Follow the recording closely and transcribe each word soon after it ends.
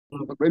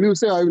When you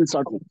say, I will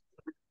start.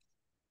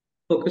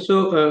 Okay,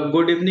 so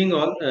good evening,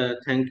 all.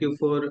 Thank you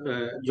for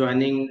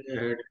joining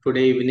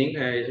today evening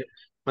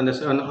on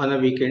a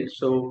weekend.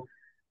 So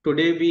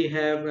today we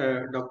have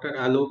Dr.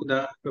 Alok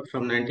Da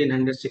from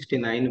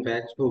 1969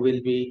 batch who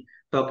will be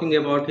talking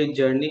about his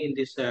journey in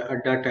this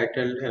Adda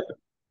title,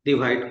 The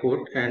White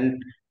Coat.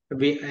 And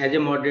we, as a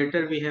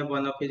moderator, we have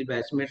one of his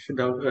batchmates,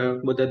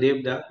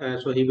 Buddhadeb Da.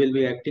 So he will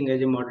be acting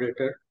as a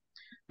moderator.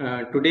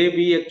 Today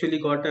we actually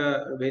got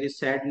a very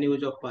sad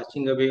news of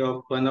passing away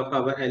of one of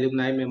our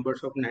alumni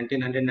members of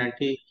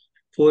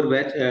 1994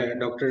 batch,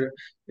 Dr.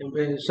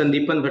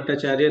 Sandipan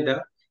Bhattacharya.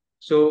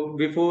 So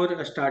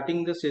before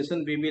starting the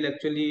session, we will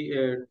actually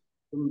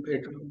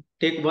it-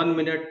 take 1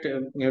 minute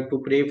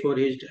to pray for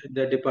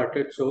the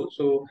departed soul.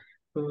 So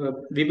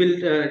we will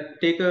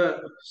take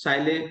a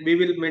silent. We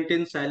will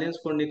maintain silence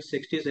for next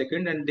 60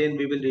 seconds, and then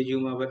we will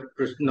resume our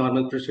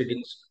normal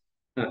proceedings.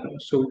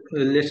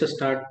 Let's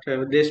start.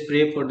 Let's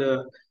pray for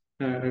the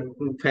uh,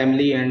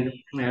 family and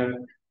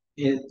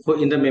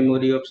in the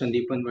memory of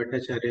Sandipan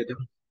Bhattacharya.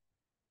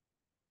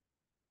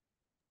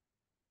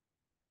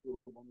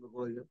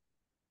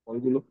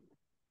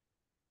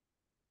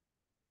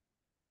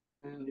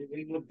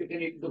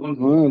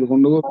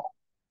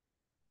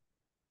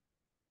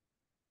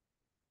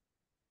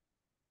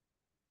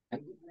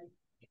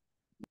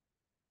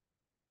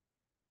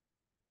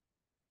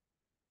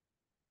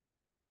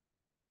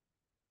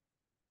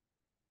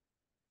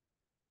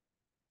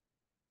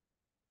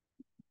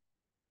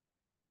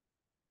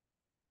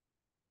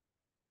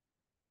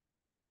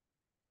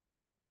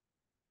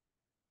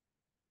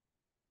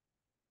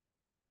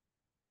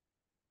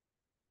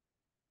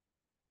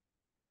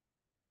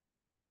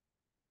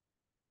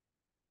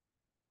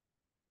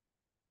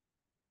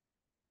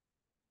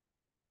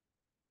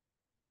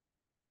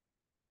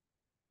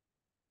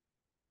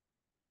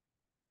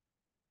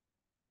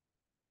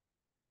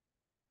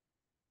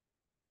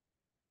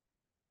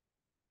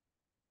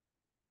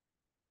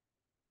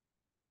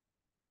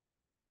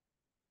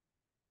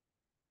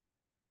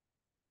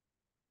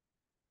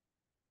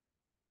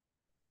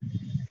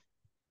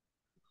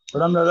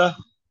 Pradam Dada.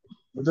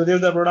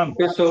 Buddhadeb Da Pradam.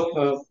 Okay,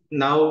 so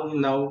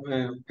now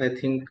I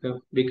think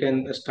we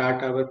can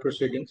start our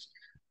proceedings.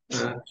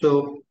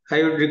 So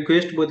I would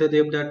request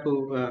Buddhadev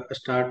to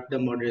start the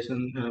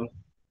moderation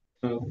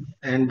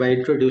and by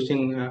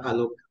introducing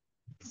Alok.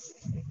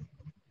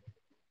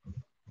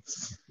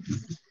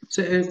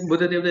 So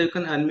Buddhadev, you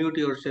can unmute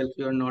yourself.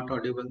 You are not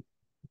audible.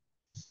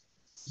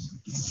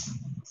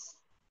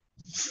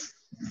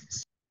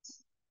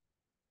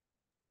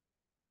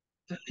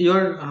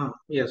 You're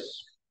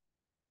yes.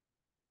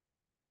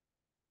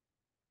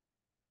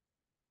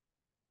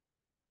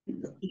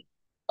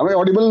 Am I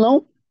audible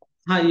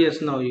now?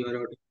 Yes, now you are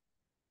audible.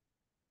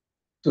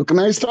 So can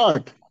I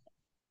start?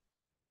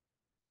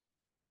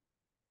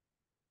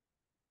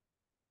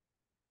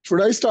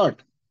 Should I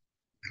start?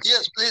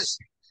 Yes, please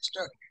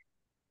start.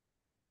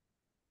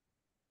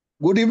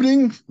 Good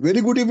evening, very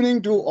good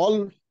evening to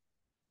all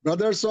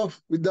brothers of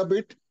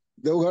Vidyapith,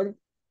 Devghar,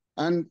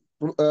 and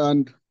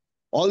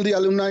all the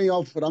alumni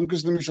of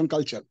Ramakrishna Mission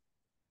Culture.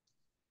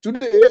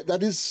 Today,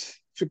 that is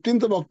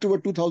 15th of October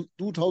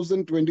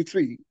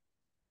 2023,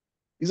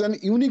 is an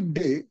unique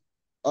day,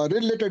 a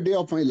red letter day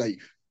of my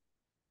life.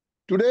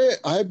 Today,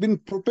 I have been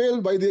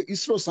propelled by the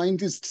ISRO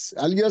scientists,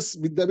 alias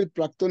Vidyapith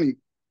Praktani,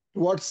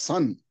 towards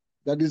sun,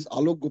 that is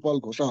Aloke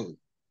Gopal Ghoshal.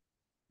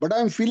 But I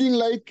am feeling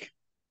like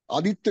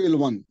Aditya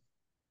L1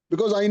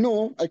 because I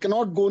know I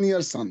cannot go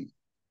near sun.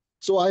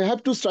 So I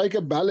have to strike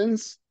a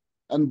balance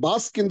and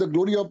bask in the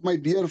glory of my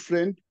dear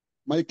friend,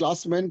 my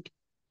classmate,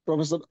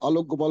 Professor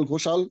Aloke Gopal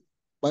Ghoshal,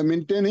 by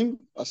maintaining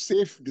a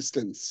safe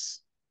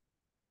distance.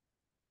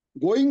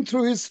 Going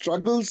through his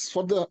struggles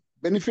for the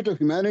benefit of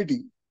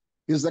humanity,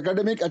 his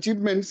academic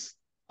achievements,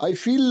 I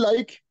feel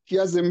like he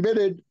has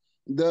embedded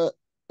the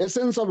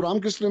essence of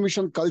Ramakrishna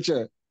Mission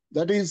culture,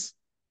 that is,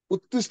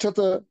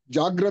 Uttisthata,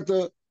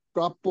 Jagrata,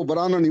 Prappo,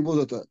 Varana,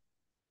 Nibodhata.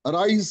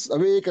 Arise,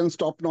 awake, and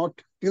stop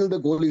not till the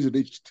goal is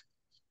reached.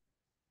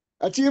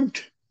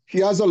 Achieved, he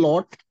has a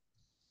lot.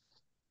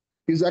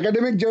 His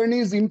academic journey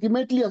is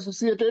intimately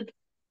associated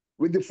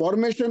with the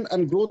formation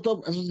and growth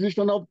of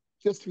Association of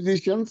Chest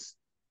Physicians.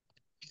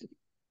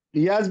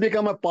 He has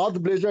become a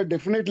path blazer,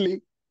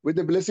 definitely, with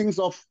the blessings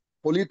of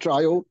Holy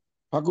Trio,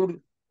 Thakur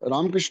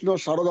Ramakrishna,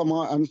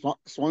 Sharadama, and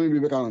Swami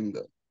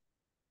Vivekananda.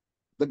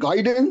 The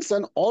guidance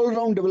and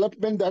all-round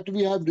development that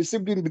we have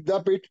received in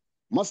Vidyapith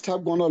must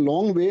have gone a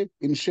long way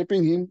in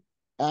shaping him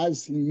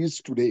as he is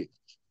today.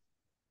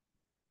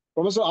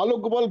 Professor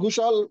Aloke Gopal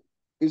Ghoshal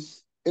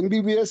is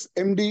MBBS,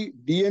 MD,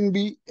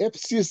 DNB,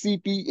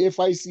 FCCP,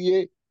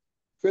 FICA,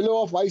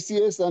 Fellow of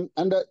ICS, and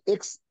an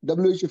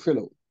ex-WHO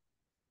Fellow.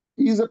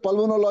 He is a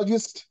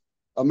pulmonologist,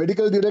 a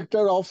medical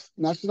director of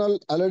National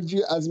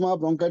Allergy Asthma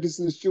Bronchitis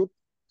Institute,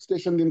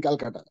 stationed in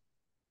Calcutta.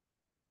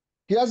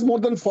 He has more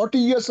than 40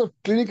 years of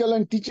clinical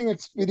and teaching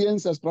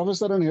experience as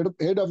professor and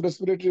head of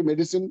respiratory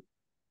medicine.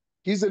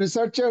 He is a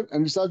researcher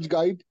and research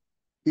guide.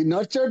 He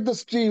nurtured the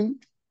stream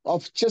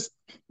of chest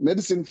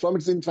medicine from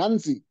its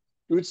infancy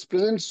to its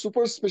present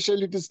super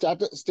specialty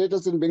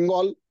status in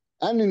Bengal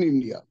and in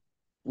India.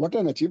 What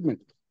an achievement.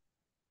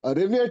 A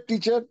revered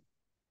teacher,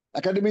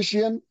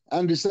 academician,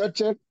 and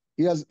researcher,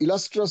 he has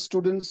illustrious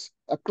students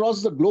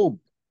across the globe.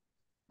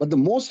 But the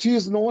most he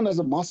is known as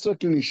a master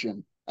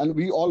clinician, and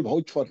we all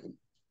vouch for him.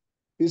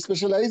 He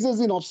specializes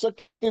in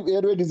obstructive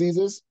airway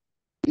diseases,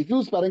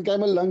 diffuse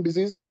parenchymal lung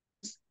disease,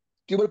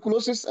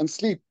 tuberculosis, and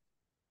sleep.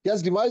 He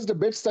has devised a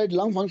bedside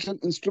lung function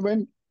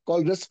instrument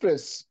called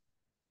Respress.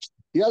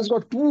 He has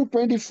got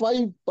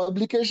 225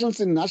 publications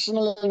in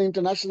national and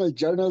international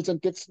journals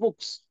and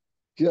textbooks.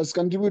 He has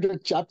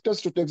contributed chapters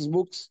to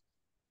textbooks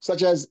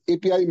such as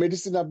API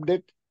Medicine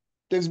Update,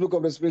 Textbook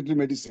of Respiratory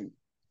Medicine,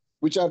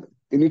 which are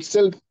in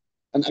itself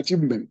an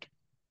achievement.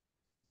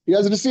 He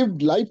has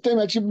received Lifetime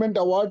Achievement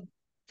Award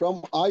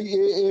from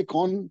IAA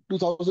Con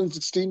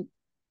 2016,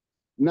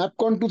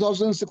 NAPCON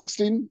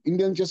 2016,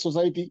 Indian Chess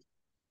Society.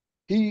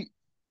 He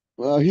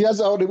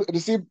has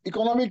received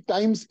Economic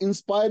Times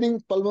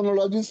Inspiring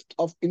Pulmonologist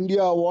of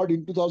India Award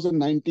in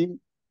 2019.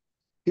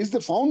 He's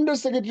the founder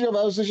secretary of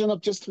Association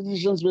of Chest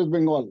Physicians West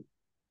Bengal.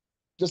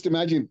 Just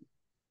imagine,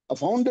 a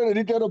founder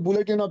editor of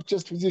Bulletin of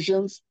Chest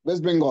Physicians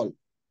West Bengal.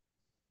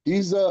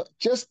 He's a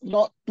Chest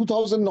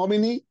 2000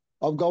 nominee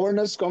of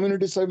Governors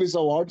Community Service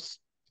Awards.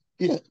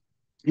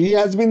 He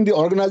has been the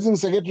organizing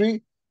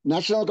secretary,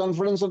 National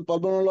Conference on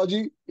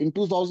Pulmonology in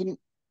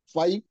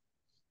 2005.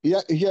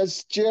 He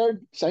has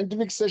chaired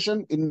scientific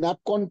session in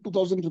NAPCON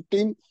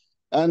 2015,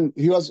 and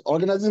he was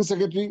organizing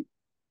secretary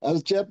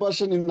as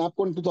chairperson in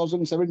NAPCON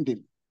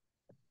 2017.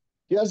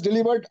 He has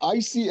delivered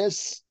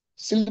ICS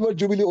Silver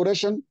Jubilee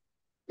Oration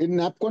in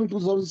NAPCON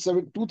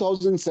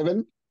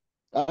 2007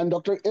 and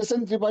Dr.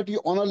 S.N. Tripathi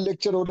Honor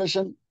Lecture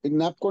Oration in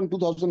NAPCON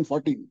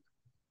 2014.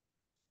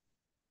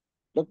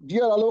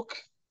 Dear Alok,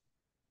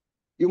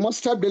 you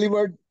must have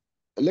delivered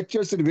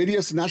lectures in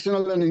various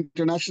national and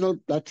international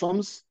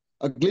platforms,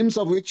 a glimpse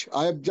of which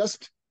I have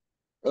just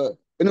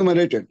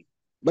enumerated.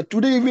 But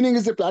today evening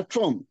is a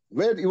platform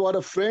where you are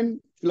a friend,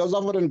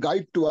 philosopher, and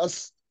guide to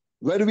us,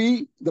 where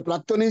we, the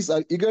Praktanis,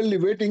 are eagerly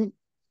waiting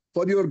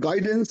for your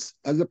guidance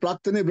as a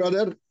Praktani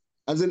brother,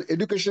 as an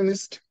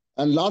educationist,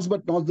 and last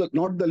but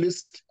not the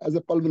least, as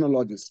a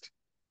pulmonologist.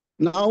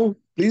 Now,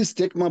 please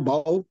take my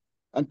bow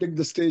and take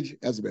the stage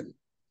as well.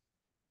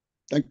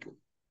 Thank you.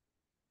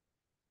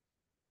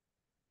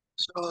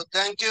 So,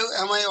 thank you.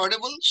 Am I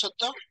audible,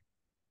 Sattam?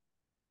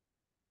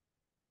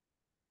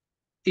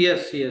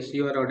 Yes,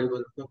 you are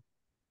audible.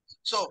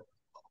 So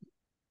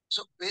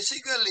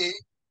basically,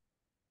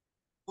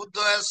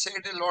 Buddha has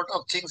said a lot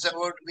of things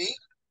about me.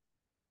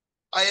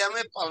 I am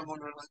a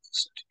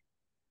pulmonologist,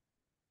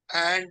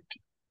 and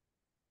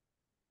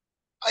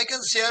I can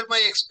share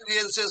my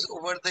experiences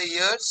over the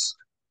years.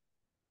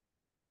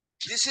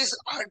 This is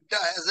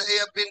Adda, as I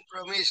have been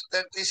promised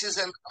that this is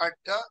an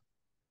Adda.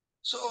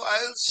 So I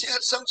will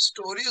share some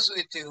stories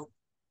with you,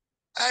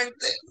 and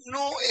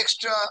no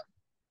extra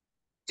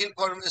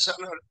information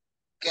or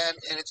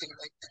anything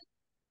like that.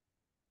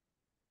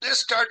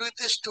 Let's start with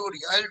the story.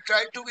 I'll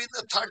try to be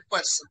the third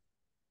person.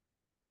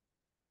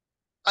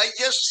 I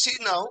just see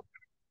now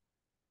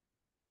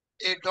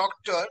a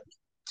doctor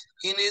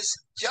in his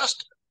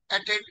just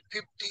attained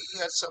 50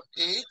 years of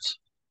age.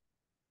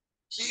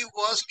 He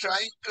was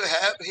trying to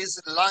have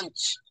his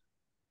lunch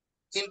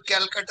in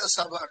Calcutta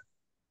suburb.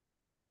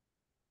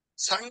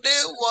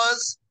 Sunday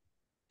was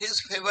his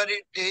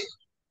favorite day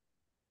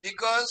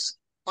because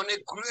on a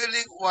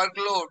grueling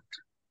workload,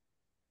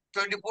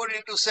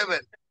 24/7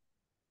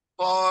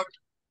 for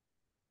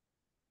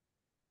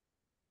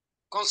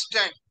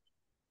constant,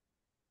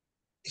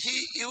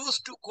 he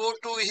used to go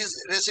to his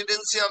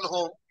residential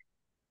home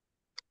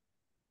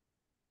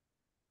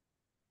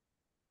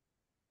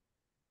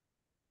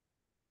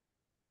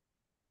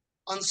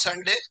on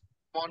Sunday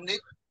morning.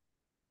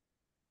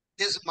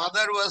 His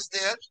mother was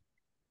there,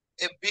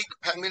 a big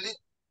family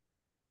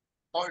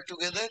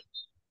altogether.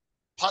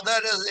 Father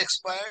has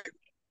expired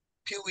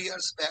few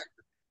years back.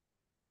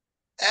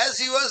 As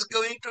he was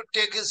going to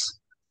take his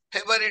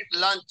favorite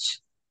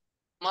lunch,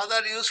 mother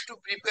used to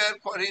prepare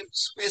for him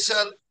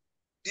special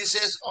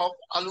dishes of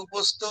aloo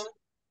posto,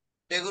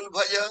 begun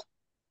bhaja,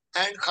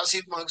 and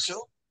khasir mangsho.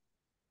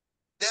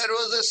 There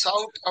was a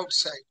shout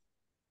outside.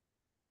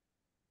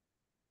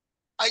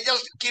 I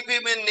just give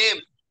him a name,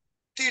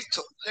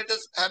 Tirtho. Let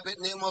us have a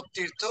name of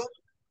Tirtho.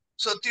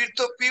 So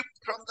Tirtho peeped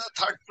from the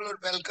third floor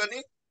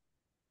balcony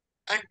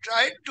and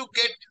tried to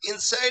get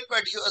inside,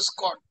 but he was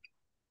caught.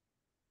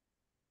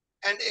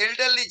 An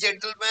elderly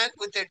gentleman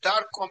with a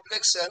dark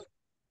complexion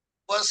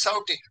was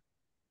shouting,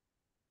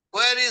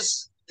 "Where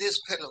is this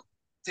fellow,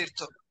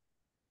 Tirtho?"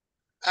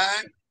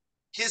 And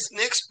his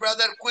next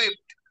brother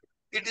quipped,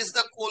 "It is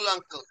the Kol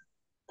uncle.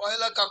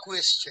 Poila kaku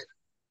esche."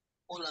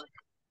 Kol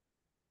uncle.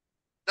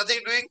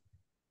 Nothing doing.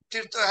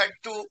 Tirtho had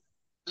to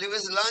leave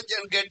his lunch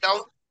and get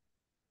down.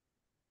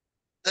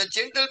 The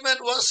gentleman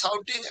was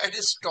shouting at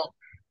his top,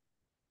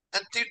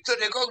 and Tirtho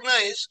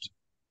recognized,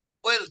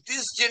 well,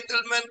 this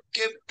gentleman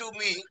came to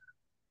me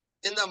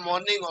in the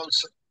morning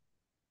also.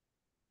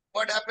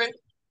 What happened?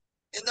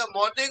 In the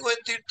morning when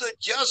Tirtho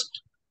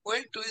just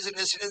went to his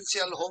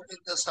residential home in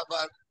the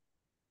suburb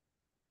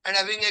and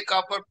having a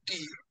cup of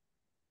tea.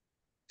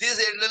 This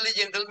elderly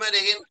gentleman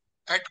again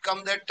had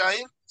come that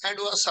time and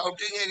was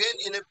shouting again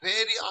in a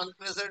very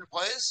unpleasant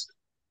voice,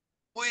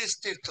 "Who is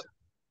Tirtha?"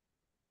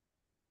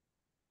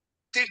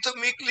 Tirtha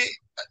meekly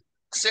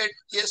said,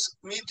 "Yes,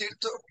 me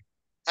Tirtha.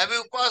 Have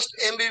you passed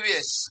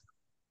MBBS?"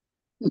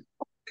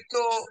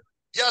 Tirtha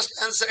just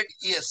answered,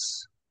 "Yes."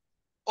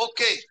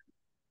 "Okay,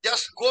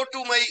 just go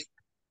to my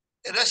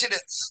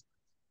residence.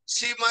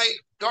 See my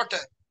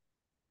daughter.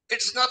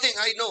 It's nothing,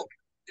 I know.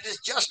 It is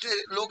just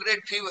a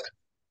low-grade fever.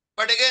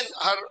 But again,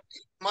 her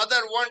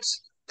mother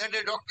wants that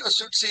a doctor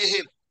should see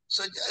him.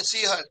 So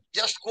see her.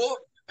 Just go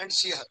and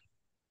see her."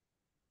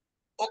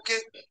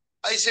 "Okay."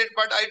 I said,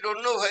 "But I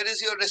don't know where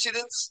is your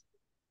residence."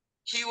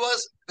 He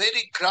was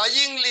very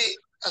grudgingly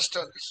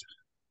astonished.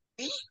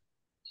 "Me?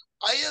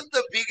 I am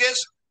the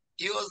biggest,"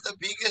 he was the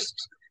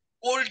biggest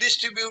coal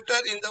distributor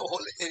in the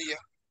whole area.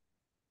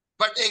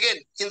 But again,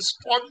 in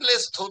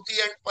spotless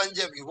dhoti and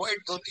Punjabi,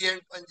 white dhoti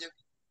and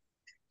Punjabi.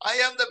 "I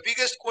am the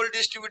biggest coal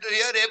distributor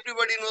here.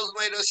 Everybody knows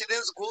my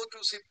residence. Go to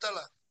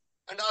Siptala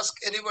and ask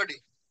anybody.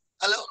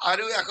 Hello, are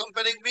you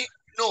accompanying me?"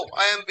 "No,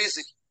 I am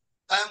busy.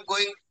 I am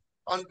going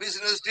on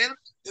business deal.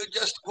 You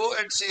just go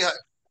and see her."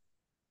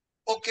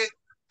 "Okay."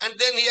 And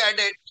then he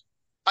added,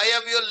 "I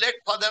am your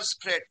late father's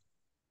friend.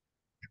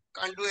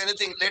 Can't do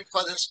anything, late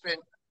father's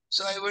friend."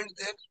 So I went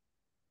there,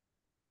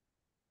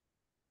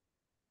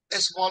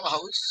 a small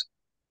house,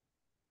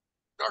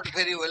 not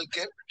very well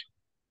kept.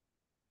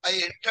 I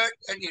entered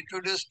and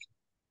introduced,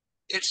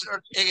 it's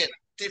not again,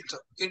 Tirtha,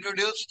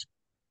 introduced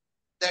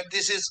that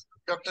this is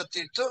Dr.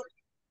 Tirtha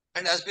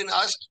and has been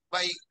asked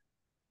by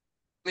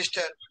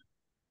Mr.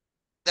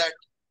 that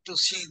to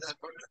see the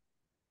daughter.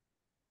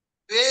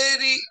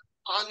 Very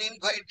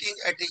uninviting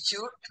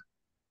attitude,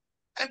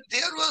 and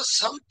there was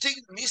something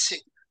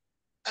missing.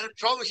 And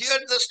from here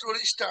the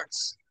story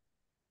starts.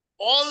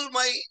 All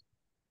my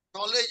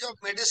knowledge of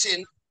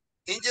medicine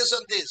hinges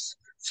on this.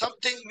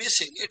 Something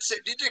missing. It's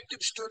a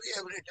detective story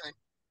every time.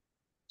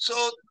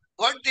 So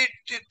what did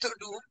Tirtha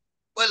do?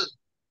 Well,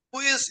 who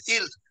is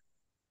ill?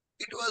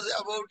 It was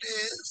about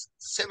a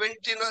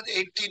 17 or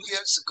 18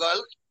 years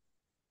girl,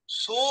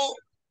 so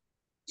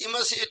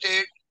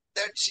emaciated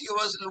that she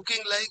was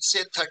looking like,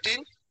 say,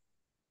 13,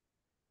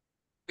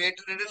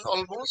 bedridden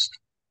almost.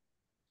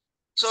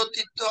 So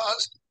Tirtha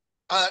asked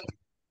her,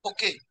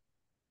 "Okay,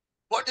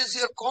 what is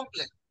your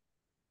complaint?"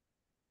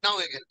 Now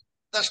again,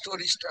 the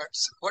story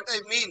starts. What I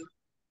mean,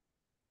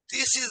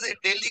 this is a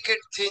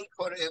delicate thing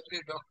for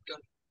every doctor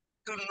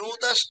to know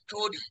the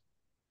story.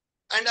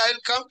 And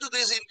I'll come to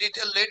this in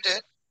detail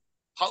later,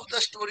 how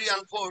the story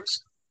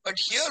unfolds. But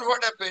here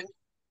what happened,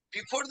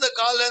 before the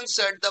girl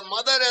answered, the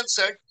mother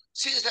answered,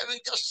 she is having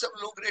just some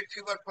low-grade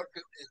fever for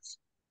 2 days.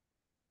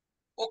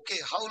 Okay,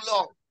 how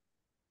long?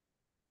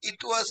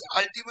 It was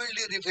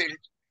ultimately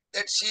revealed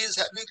that she is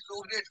having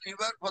low-grade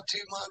fever for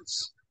 3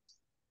 months.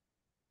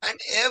 And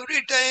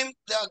every time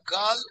the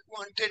girl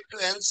wanted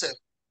to answer,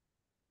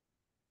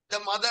 the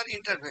mother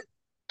intervened.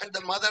 And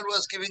the mother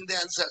was giving the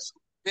answers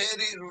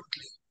very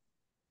rudely.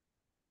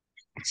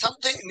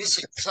 Something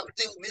missing,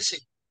 something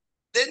missing.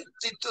 Then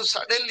Tirtha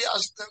suddenly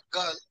asked the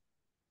girl,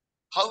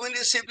 "How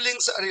many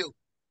siblings are you?"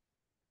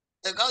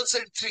 The girl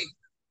said 3.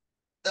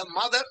 The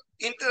mother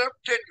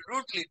interrupted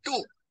rudely,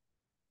 2.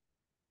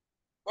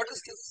 What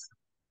is this?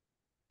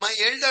 "My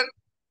elder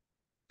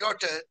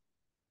daughter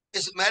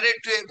is married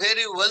to a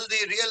very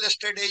wealthy real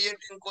estate agent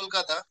in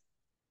Kolkata,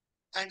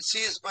 and she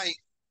is my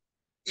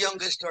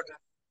youngest daughter."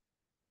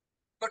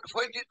 But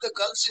why did the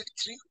girl say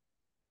 3?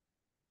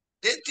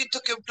 Then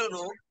Tirtha came to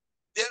know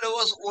there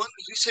was one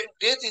recent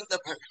death in the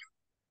family.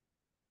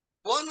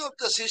 One of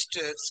the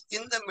sisters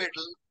in the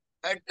middle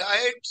had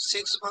died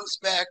 6 months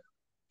back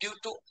due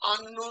to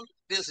unknown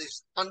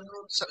disease,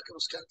 unknown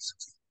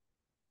circumstances.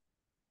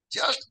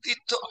 Just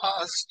Tirtha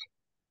asked,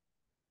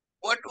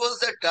 what was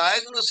the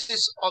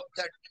diagnosis of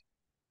that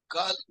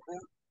girl who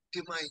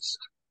demised?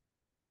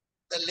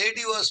 The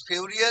lady was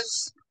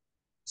furious.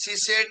 She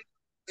said,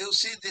 "You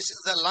see, this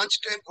is the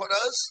lunchtime for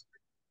us."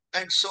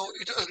 And so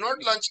it was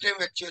not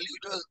lunchtime actually,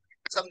 it was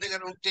something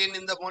around 10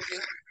 in the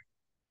morning.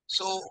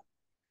 So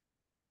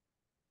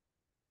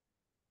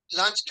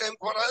lunchtime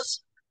for us,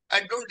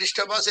 and don't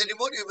disturb us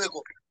anymore, you may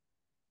go.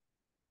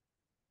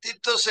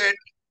 Tirtha said,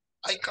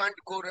 "I can't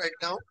go right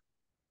now.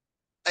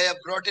 I have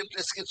brought a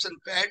prescription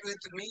pad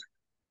with me,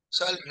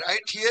 so I'll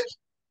write here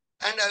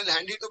and I will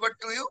hand it over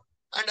to you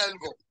and I'll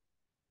go."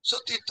 So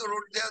Tirtha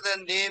wrote there the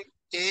name,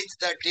 age,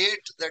 the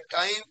date, the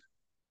time,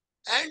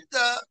 and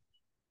the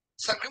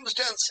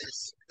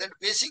circumstances. That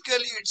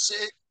basically it's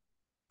a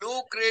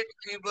low-grade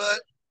fever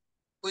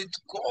with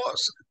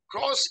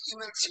gross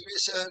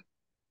emancipation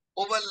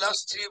over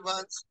last 3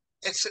 months,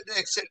 etc.,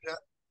 etc.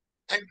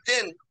 And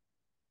then,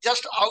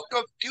 just out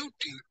of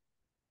duty,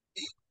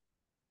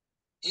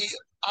 he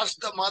asked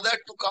the mother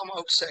to come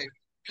outside.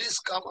 "Please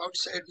come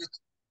outside with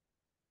me."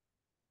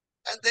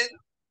 And then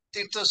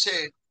Tirtha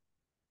said,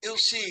 "You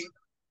see,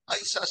 I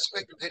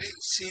suspect very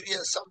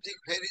serious, something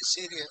very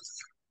serious."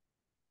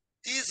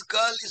 this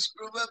girl is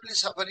probably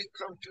suffering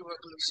from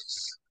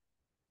tuberculosis.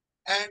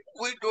 And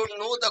we don't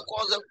know the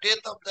cause of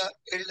death of the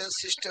elder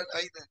sister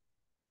either.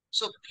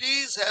 So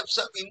please have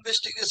some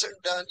investigation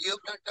done. You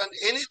have not done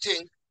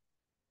anything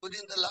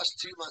within the last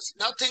 3 months.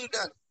 Nothing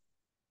done.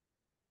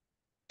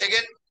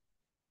 Again,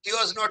 he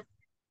was not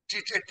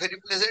treated very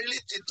pleasantly.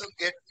 Tito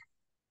get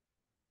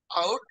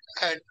out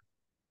and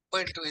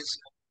went to his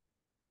home.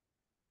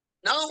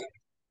 Now,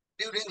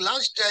 during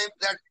lunchtime,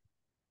 that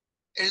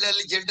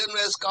elderly gentleman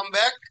has come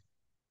back.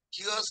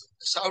 He was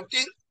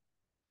shouting,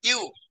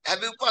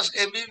 have you passed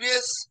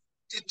MBBS?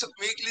 Tito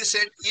meekly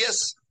said, yes.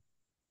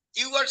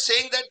 You are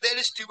saying that there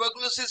is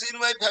tuberculosis in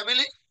my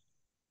family?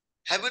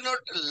 Have you not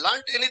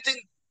learnt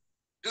anything?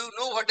 Do you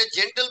know what a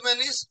gentleman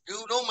is? Do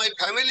you know my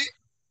family?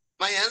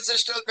 My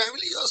ancestral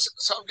family? You are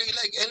shouting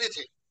like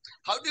anything.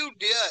 How do you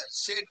dare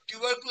say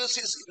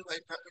tuberculosis in my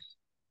family?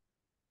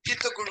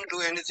 Tito couldn't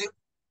do anything.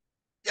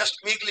 Just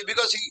meekly,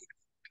 because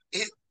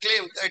he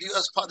claimed that he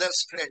was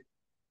father's friend.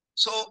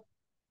 So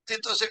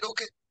Tito said,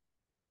 okay,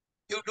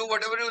 you do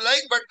whatever you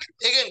like, but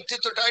again,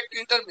 Tito tried to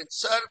intervene.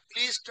 Sir,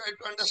 please try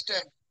to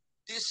understand.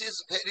 This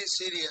is very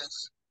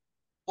serious.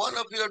 One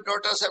of your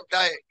daughters have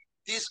died.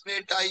 This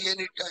may die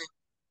any time.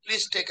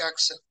 Please take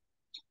action.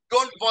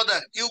 Don't bother.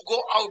 You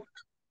go out,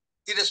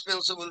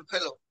 irresponsible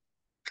fellow.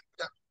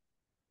 Yeah.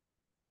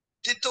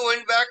 Tito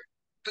went back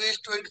to his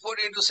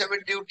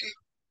 24/7 duty.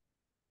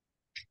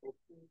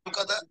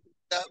 Kolkata,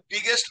 the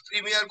biggest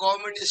premier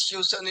government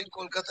institution in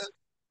Kolkata.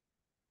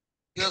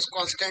 He was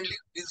constantly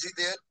busy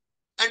there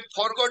and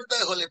forgot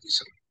the whole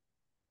episode.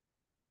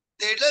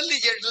 The elderly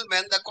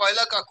gentleman, the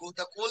Koila Kaku,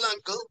 the coal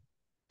uncle,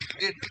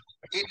 he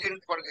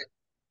didn't forget.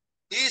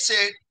 He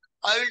said,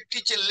 I will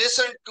teach a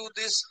lesson to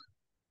these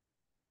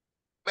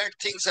bad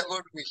things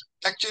about me.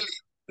 Actually,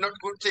 not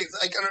good things.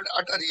 I cannot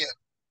utter here.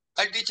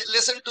 I teach a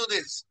lesson to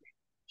this.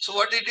 So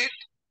what he did?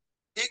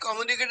 He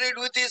communicated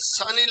with his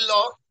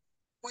son-in-law,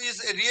 who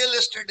is a real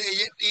estate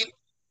agent in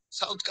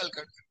South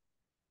Calcutta.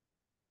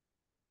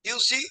 You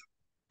see,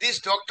 these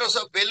doctors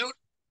of Belur,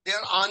 they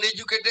are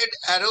uneducated,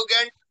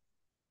 arrogant.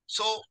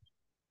 So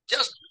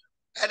just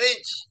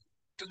arrange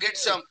to get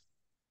some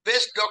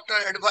best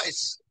doctor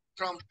advice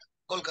from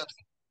Kolkata.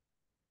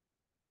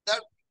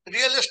 That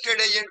real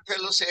estate agent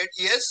fellow said,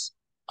 yes,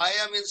 I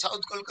am in South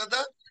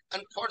Kolkata,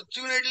 and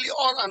fortunately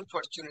or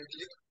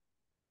unfortunately,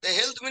 the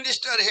health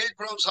minister hailed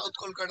from South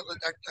Kolkata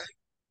at that time.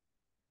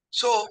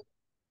 So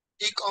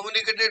he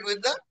communicated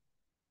with the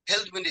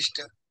health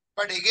minister.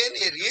 But again,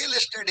 a real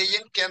estate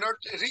agent cannot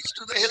reach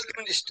to the health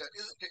minister,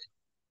 isn't it?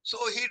 So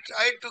he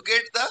tried to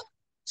get the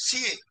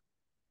CA,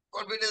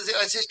 confidential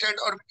assistant,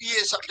 or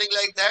PA, something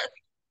like that.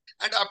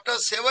 And after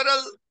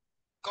several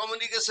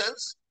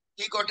communications,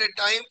 he got a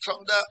time from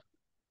the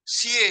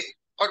CA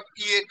or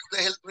PA to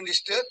the health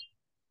minister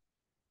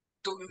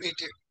to meet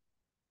him.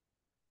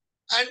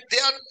 And they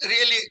are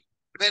really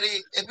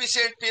very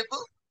efficient people.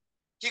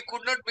 He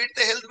could not meet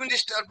the health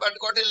minister, but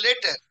got a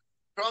letter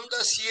from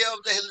the CA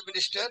of the health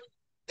minister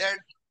that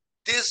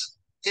this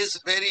is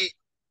very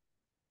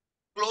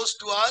close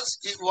to us.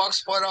 He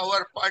works for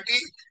our party.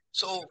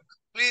 So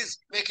please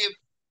make him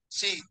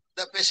see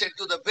the patient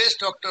to the best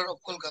doctor of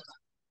Kolkata.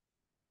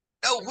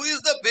 Now, who is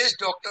the best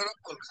doctor of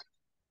Kolkata?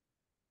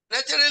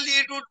 Naturally,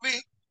 it would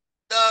be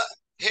the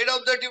head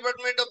of the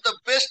department of the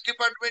best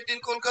department in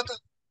Kolkata.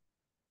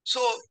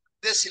 So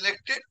they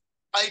selected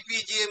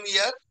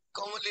IPGM,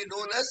 commonly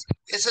known as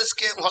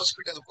SSKM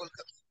Hospital,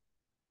 Kolkata.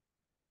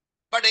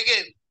 But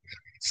again,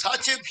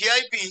 such a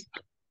VIP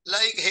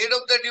like head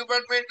of the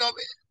department of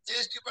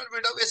chest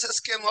department of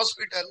SSKM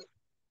Hospital,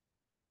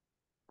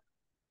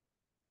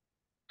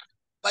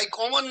 by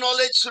common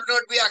knowledge, should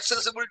not be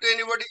accessible to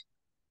anybody.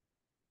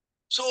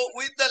 So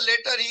with the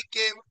letter, he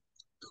came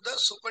to the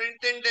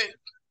superintendent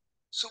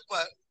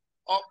super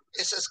of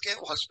SSKM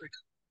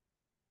Hospital.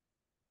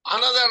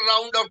 Another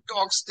round of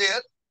talks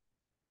there.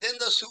 Then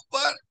the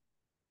super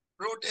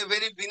wrote a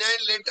very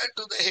benign letter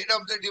to the head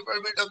of the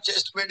department of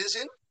chest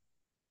medicine,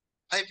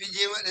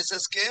 IPGM and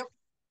SSKM,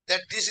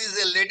 that this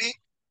is a lady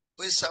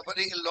who is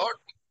suffering a lot.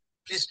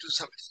 Please do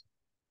something.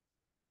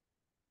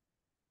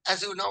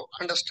 As you now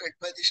understand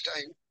by this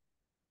time,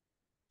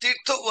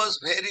 Tirtho was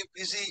very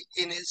busy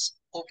in his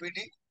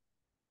OPD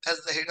as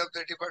the head of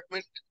the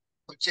department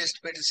of chest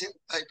medicine,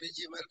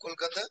 IPGM and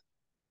Kolkata.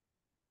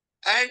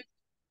 And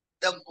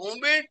the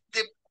moment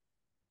the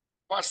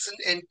person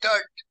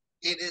entered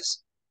in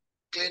his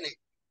clinic,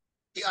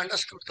 he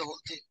understood the whole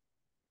thing.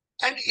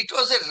 And it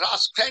was a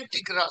rush,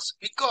 frantic rush,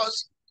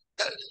 because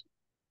the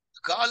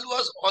girl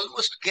was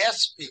almost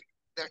gasping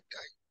that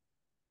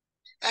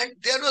time. And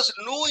there was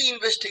no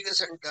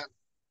investigation done.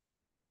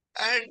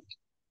 And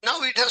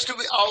now it has to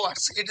be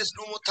ours. It is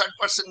no more third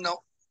person now.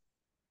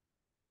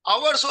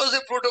 Ours was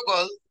a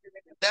protocol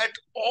that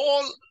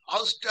all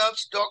house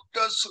staffs,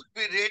 doctors should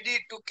be ready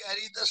to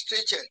carry the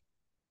stretcher.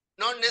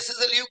 Not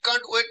necessarily, you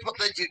can't wait for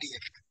the GDA.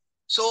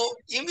 So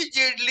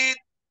immediately,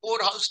 4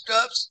 house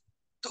staffs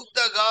took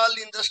the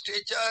girl in the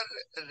stretcher,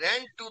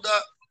 ran to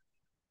the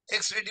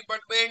X-ray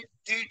department,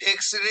 did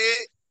X-ray,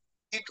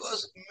 it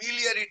was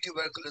miliary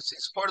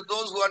tuberculosis. For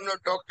those who are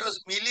not doctors,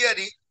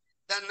 miliary,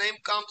 the name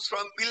comes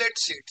from millet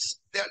seeds.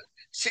 They are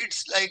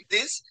seeds like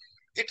this.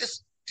 It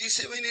is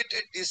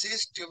disseminated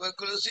disease,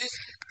 tuberculosis.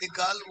 The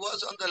girl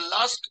was on the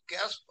last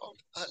gasp of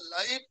her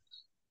life.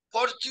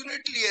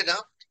 Fortunately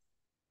enough,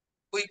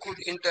 we could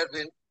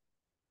intervene,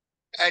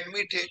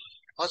 admitted,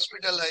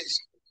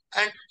 hospitalized,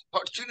 and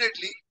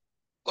fortunately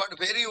got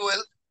very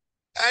well.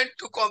 And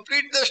to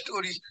complete the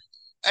story,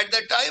 at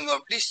the time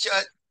of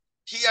discharge,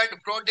 he had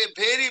brought a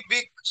very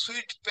big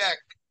sweet pack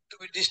to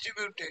be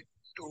distributed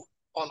to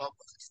all of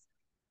us.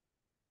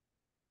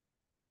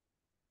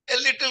 A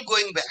little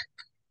going back.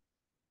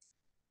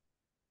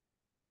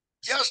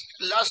 Just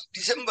last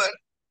December,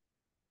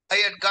 I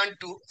had gone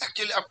to,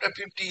 actually after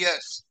 50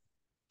 years,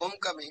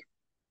 homecoming,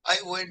 I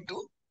went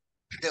to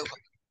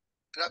Deoghar,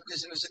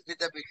 Ramkrishna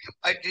Vidyapith.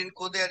 I didn't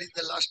go there in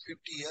the last 50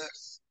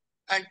 years.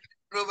 And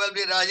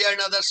probably Raja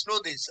and others know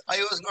this. I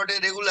was not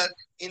a regular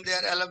in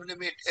their alumni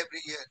meet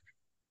every year.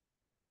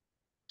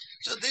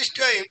 So this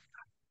time,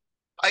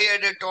 I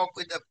had a talk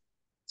with the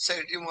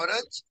Secretary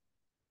Maharaj,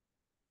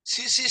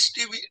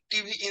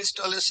 CCTV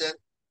installation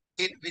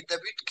in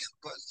Vidyapith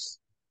campus.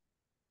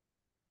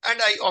 And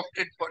I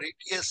opted for it.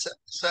 Yes,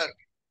 sir.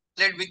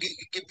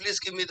 Please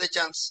give me the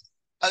chance.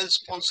 I will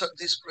sponsor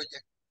this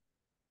project.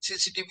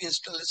 CCTV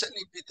installation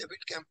in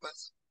Vidyapith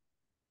campus.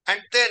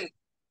 And then,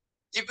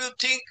 if you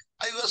think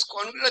I was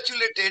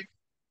congratulated,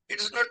 it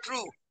is not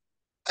true.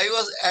 I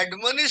was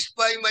admonished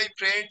by my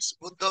friends,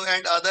 Buddha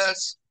and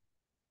others,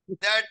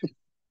 that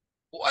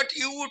what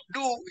you would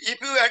do if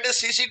you had a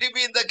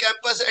CCTV in the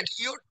campus at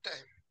your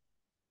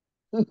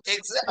time.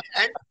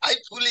 And I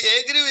fully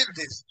agree with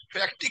this.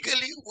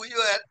 Practically, we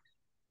were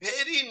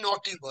very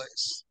naughty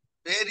boys.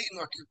 Very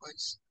naughty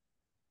boys.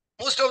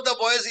 Most of the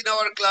boys in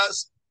our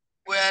class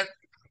were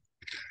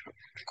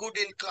good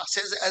in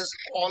classes, as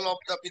all of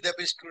the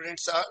Vidyapith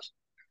students are.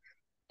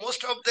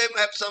 Most of them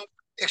have some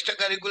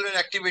extracurricular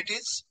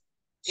activities,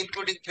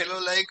 including fellow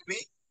like me,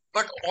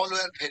 but all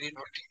were very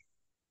naughty.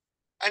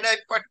 And I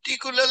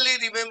particularly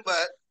remember,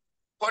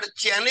 for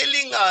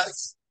channeling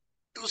us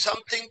to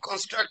something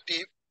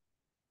constructive,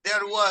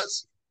 there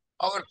was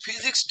our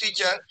physics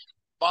teacher,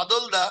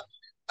 Badalda.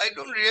 I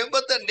don't remember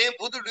the name.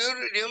 Buddha, do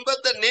you remember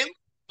the name?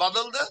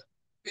 Badalda?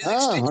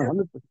 Physics teacher?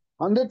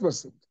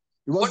 100%.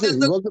 He was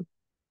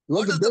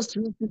the best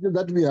physics teacher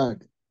that we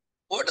had.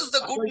 What is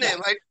the good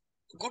name?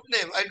 Good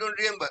name, I don't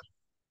remember.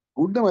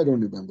 Good name, I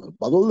don't remember.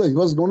 Badalda, he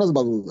was known as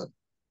Badalda.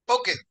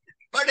 Okay.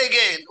 But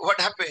again, what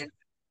happened?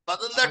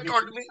 Badalda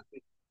taught me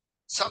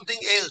something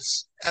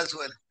else as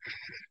well.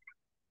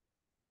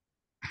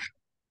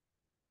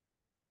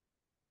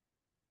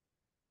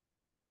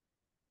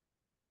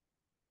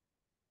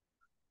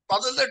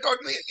 Badalda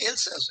taught me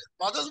else as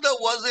well. Badalda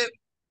was a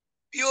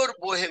pure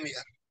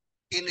bohemian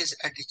in his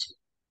attitude.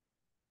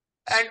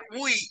 And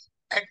we,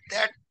 at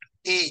that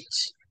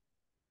age,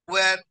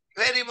 were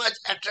very much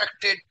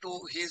attracted to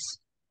his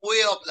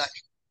way of life.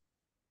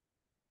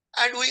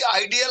 And we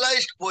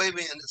idealized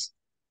bohemianism.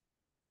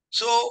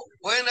 So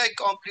when I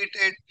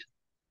completed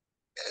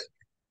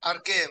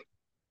RKM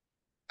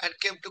and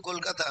came to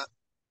Kolkata,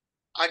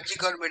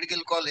 Archikar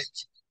Medical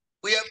College,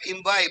 we have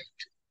imbibed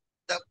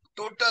the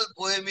total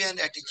bohemian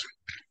attitude.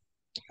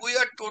 We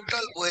are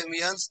total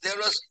bohemians. There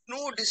was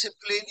no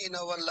discipline in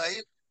our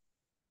life.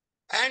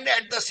 And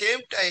at the same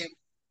time,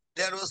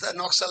 there was the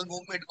Naxal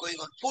movement going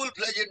on,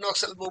 full-fledged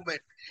Naxal movement.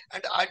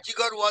 And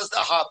Archikar was the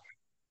hub.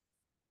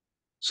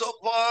 So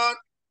for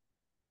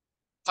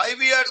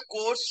 5-year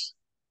course,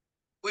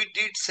 we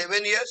did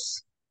 7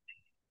 years.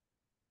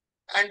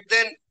 And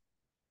then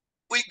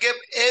we gave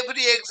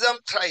every exam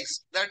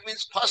thrice. That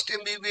means first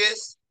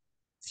MBBS,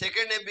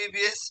 second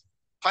MBBS,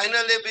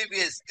 final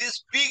MBBS.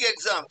 These big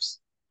exams,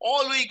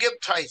 all we gave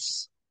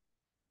thrice.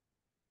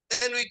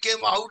 Then we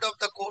came out of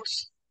the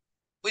course.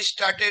 We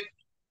started.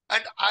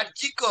 And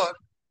Archikar,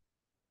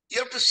 you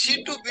have to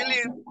see to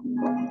believe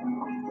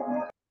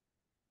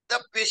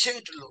the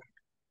patient load.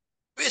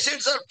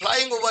 Patients are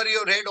flying over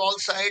your head all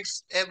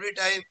sides every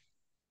time.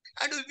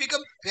 And we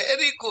become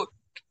very good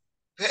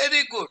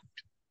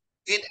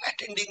in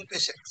attending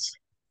patients.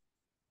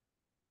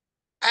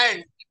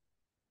 And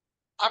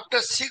after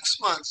 6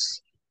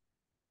 months,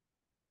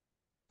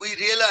 we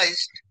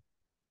realized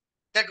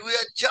that we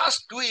are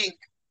just doing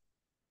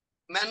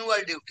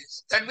manual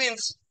duties. That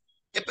means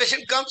a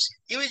patient comes,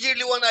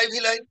 immediately one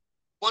IV line,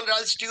 one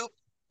Ralph's tube,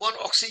 one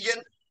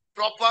oxygen,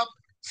 prop up,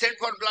 send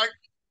for blood.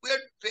 We are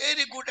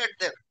very good at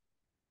them.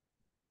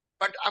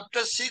 But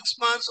after 6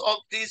 months of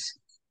this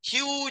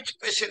huge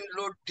patient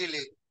load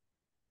delay,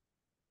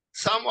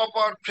 some of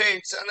our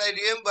friends, and I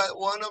remember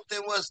one of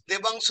them was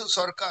Debangshu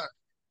Sarkar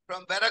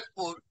from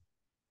Barakpur,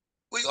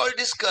 we all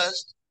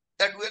discussed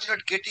that we are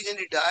not getting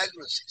any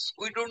diagnosis.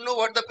 We don't know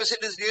what the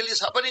patient is really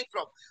suffering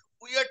from.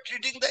 We are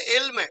treating the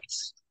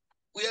ailments.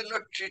 We are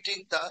not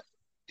treating the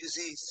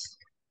disease.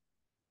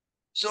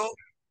 So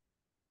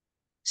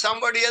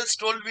somebody else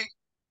told me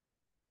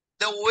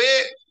the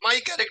way my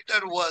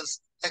character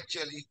was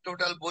actually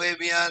total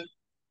bohemian,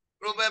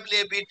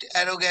 probably a bit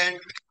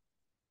arrogant.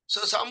 So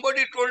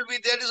somebody told me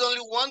there is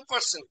only one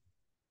person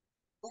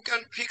who can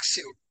fix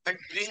you and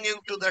bring you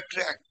to the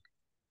track.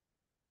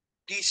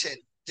 He said,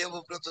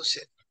 Devabrata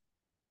said.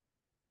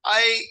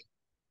 I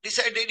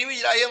decided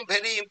immediately, I am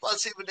very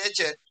impulsive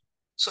nature.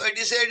 So I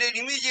decided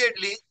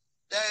immediately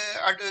that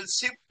I will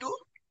shift to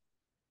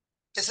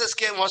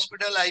SSKM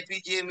Hospital,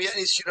 IPGM here,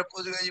 Institute of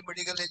Postgraduate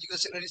Medical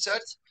Education and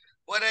Research,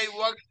 where I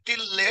worked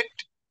till late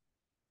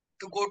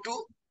to go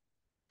to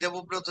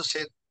Devabrata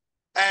Sen.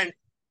 And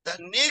the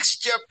next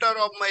chapter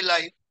of my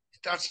life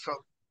starts from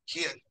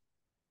here.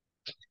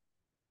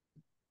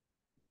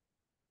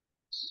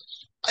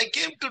 I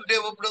came to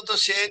Devabrata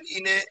Sen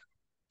in a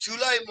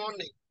July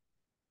morning.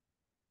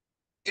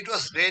 It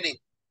was raining.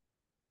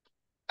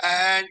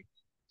 And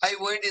I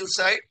went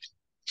inside.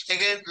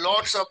 Again,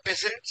 lots of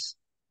patients.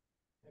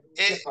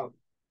 A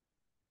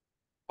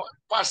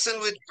person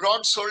with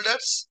broad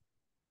shoulders.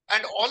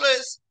 And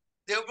always,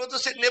 Devabrata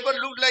Sen never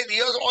looked like this.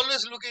 He was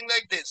always looking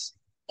like this.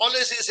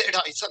 Always his head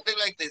high, something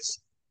like this.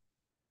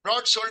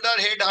 Broad shoulder,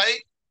 head high.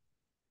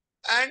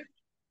 And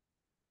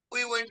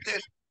we went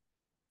there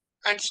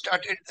and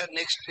started the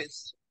next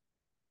phase.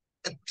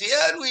 And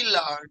there we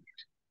learned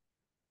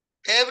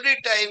every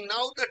time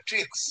now the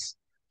tricks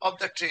of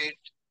the trade,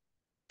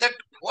 that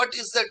what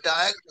is the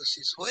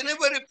diagnosis?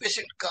 Whenever a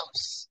patient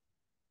comes,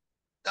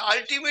 the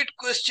ultimate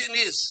question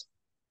is,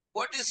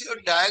 what is your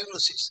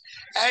diagnosis?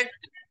 And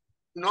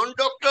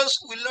non-doctors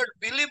will not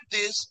believe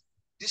this.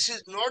 This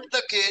is not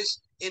the case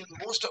in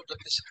most of the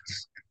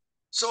patients.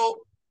 So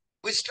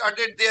we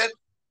started there.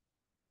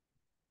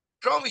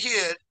 From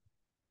here,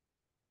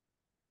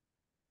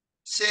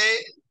 say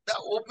the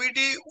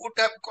OPD would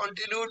have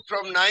continued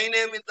from 9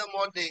 a.m. in the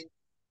morning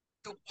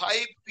to 5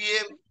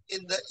 p.m.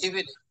 in the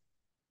evening.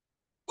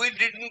 We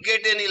didn't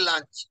get any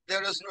lunch.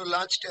 There was no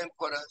lunch time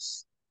for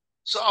us.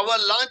 So our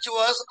lunch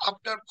was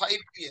after 5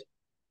 p.m.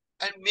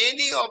 And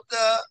many of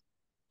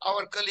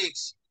our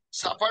colleagues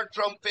suffered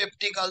from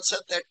peptic ulcer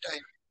that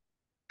time.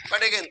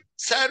 But again,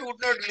 sir would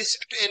not listen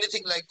to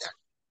anything like that.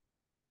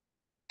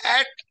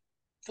 At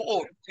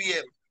 4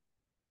 p.m.,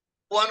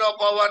 one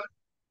of our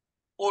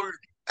old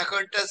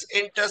acquaintance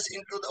enters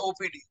into the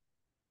OPD.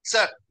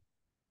 Sir,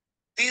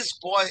 this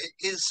boy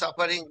is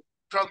suffering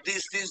from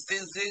this.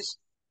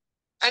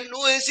 And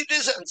no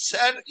hesitation.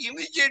 Sir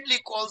immediately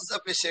calls the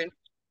patient.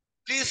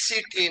 Please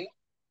sit in.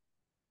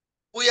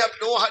 We have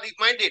no hurry.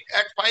 Mind it,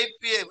 at 5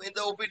 p.m. in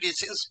the OPD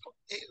since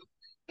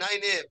 9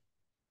 a.m.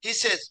 He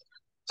says,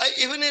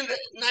 even in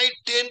night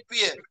 10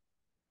 p.m.,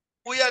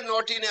 we are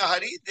not in a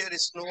hurry. There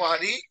is no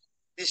hurry.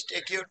 Please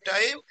take your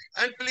time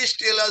and please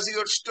tell us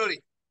your story.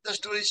 The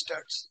story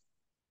starts.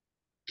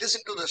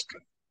 Listen to the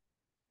story.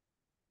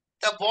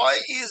 The boy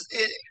is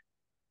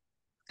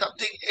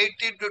something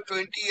 18 to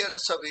 20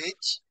 years of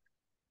age.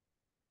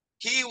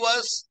 He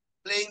was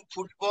playing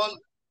football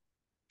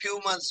few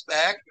months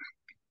back,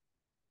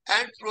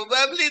 and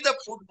probably the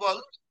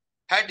football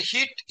had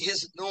hit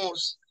his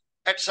nose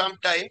at some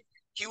time.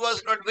 He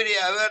was not very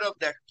aware of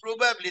that.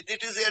 Probably, this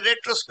is a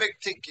retrospect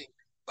thinking,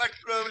 but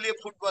probably a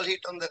football hit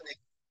on the neck.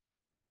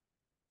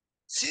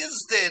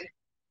 Since then,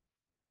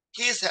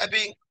 he is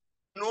having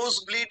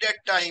nosebleed at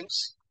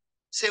times,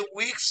 say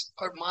weeks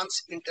or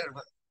months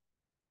interval.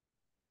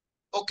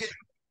 Okay,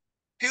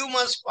 few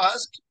months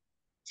passed,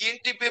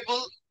 ENT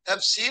people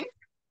have seen,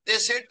 they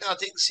said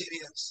nothing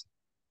serious.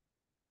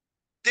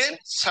 Then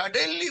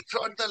suddenly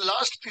for the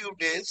last few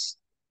days,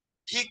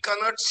 he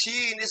cannot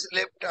see in his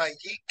left eye.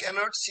 He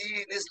cannot see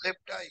in his left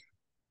eye.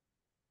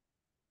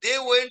 They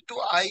went to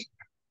eye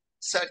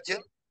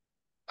surgeon.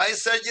 Eye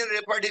surgeon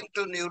referred him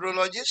to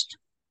neurologist.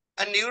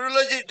 And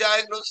neurologist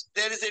diagnosed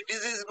there is a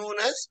disease known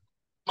as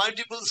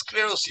multiple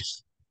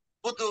sclerosis.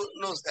 Buddha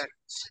knows that.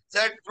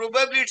 That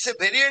probably it's a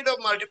variant of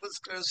multiple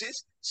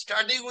sclerosis.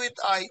 Starting with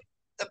eye,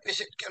 the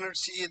patient cannot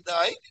see in the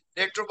eye.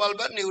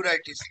 Retrobulbar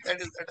neuritis. That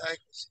is the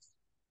diagnosis.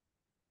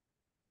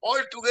 All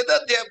together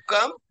they have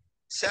come.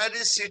 Sir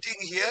is sitting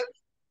here,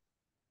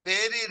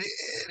 very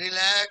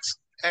relaxed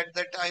at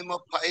the time of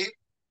 5.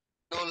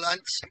 No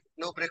lunch,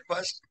 no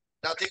breakfast,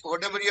 nothing.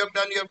 Whatever you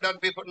have done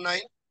before 9.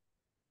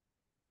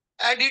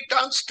 And he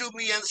turns to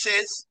me and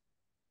says,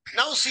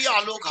 now see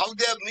Alok, how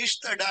they have missed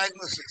the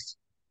diagnosis.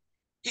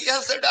 He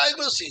has the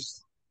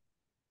diagnosis.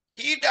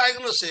 He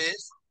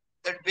diagnoses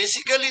that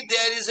basically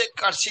there is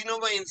a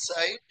carcinoma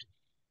inside,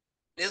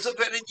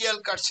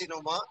 nasopharyngeal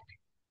carcinoma.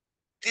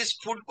 This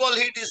football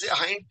hit is a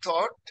hind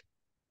thought.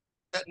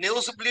 The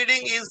nose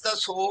bleeding is the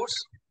source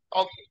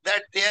of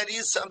that there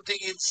is something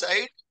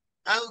inside,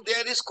 and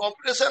there is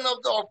compression of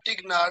the optic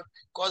nerve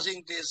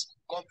causing this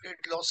complete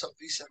loss of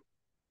vision.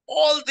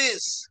 All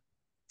this,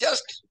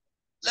 just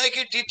like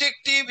a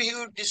detective, he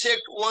would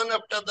dissect one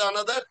after the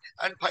another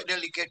and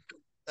finally get to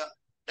the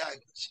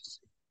diagnosis.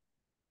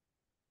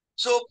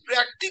 So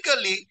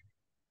practically,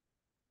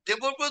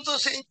 Devabrata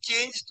Sen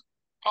changed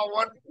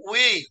our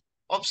way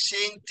of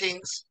saying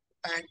things,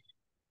 and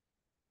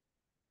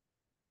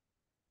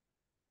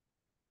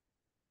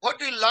what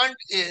we learned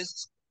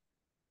is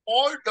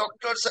all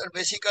doctors are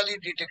basically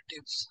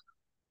detectives,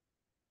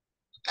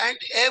 and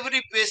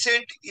every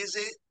patient is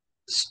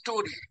a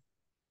story.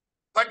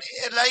 But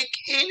like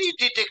any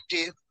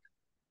detective,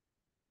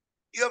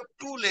 you have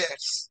two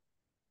layers.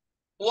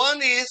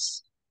 One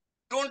is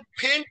don't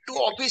paint too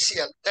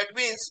official. That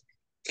means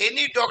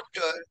any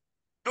doctor,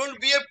 don't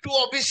behave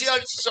too official,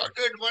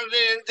 sorted,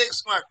 anything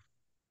smart.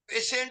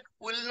 Patient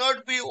will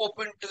not be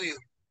open to you.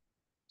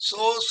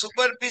 So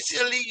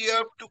superficially, you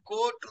have to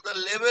go to the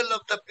level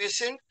of the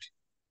patient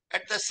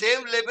at the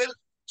same level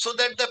so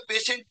that the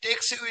patient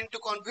takes you into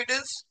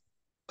confidence.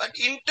 But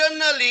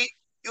internally,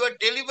 you are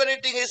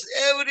deliberating his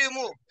every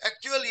move.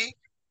 Actually,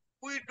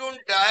 we don't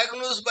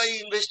diagnose by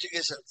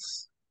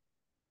investigations.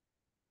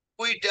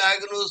 We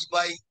diagnose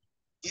by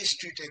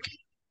history taking.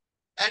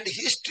 And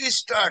history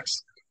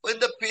starts when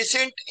the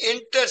patient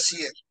enters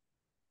here.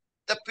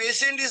 The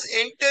patient is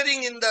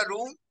entering in the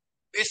room.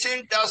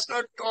 Patient does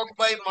not talk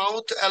by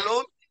mouth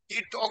alone.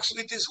 He talks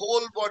with his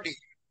whole body.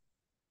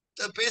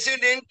 The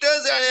patient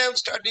enters and I am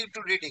starting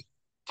to reading.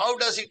 How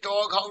does he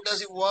talk? How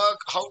does he work?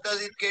 How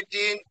does it get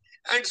in?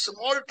 And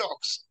small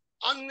talks,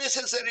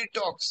 unnecessary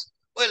talks.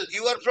 Well,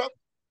 you are from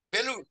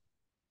Belur.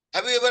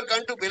 Have you ever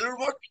gone to Belur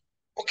Mott?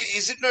 Okay,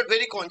 is it not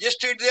very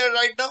congested there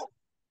right now?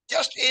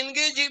 Just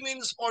engage him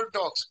in small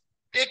talks.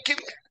 Take him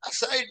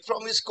aside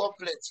from his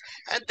complaints.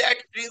 And that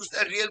brings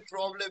the real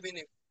problem in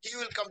him. He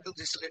will come to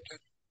this later.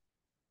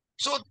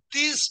 So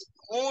this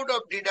mode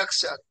of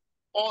deduction,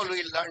 all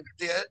we learned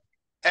there,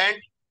 and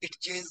it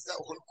changed the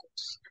whole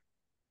course.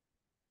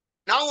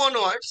 Now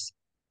onwards,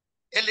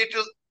 a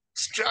little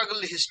struggle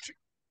history.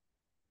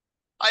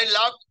 I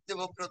loved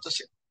Devabrata.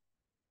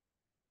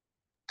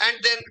 And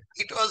then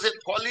it was a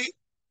folly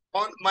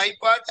on my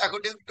part,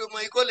 according to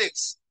my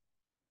colleagues.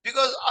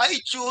 Because I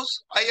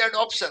had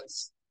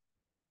options.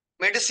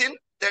 Medicine,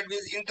 that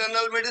means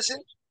internal medicine,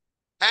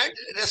 and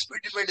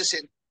respiratory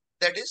medicine,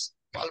 that is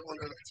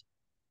pulmonology.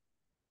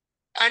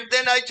 And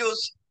then I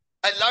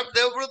loved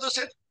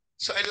Devabrata,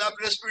 so I loved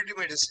respiratory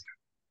medicine.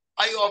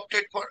 I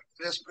opted for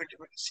respiratory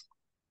medicine.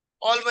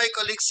 All my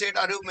colleagues said,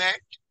 are you mad?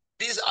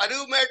 This are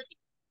you mad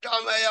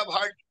term I have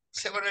heard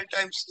several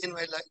times in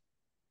my life.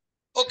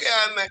 Okay,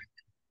 I am mad.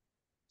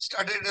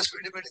 Started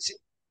respiratory medicine.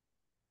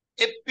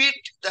 A bit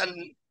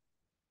the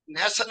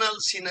national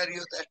scenario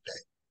that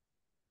time.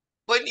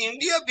 When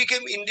India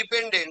became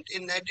independent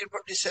in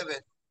 1947,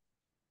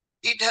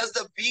 it has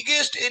the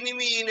biggest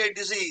enemy in a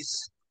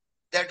disease,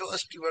 that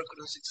was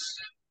tuberculosis.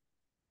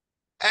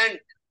 And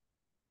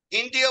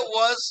India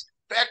was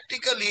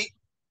practically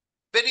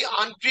very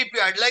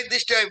unprepared. Like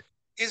this time,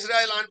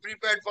 Israel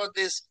unprepared for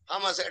this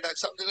Hamas attack,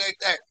 something like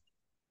that.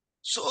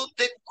 So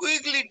they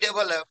quickly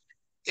developed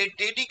a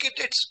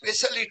dedicated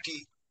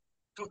specialty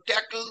to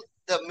tackle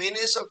the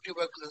menace of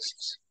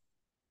tuberculosis.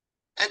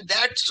 And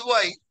that's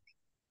why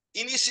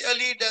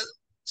initially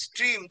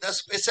the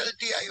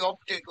specialty I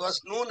opted was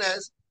known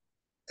as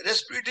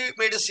respiratory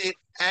medicine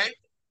and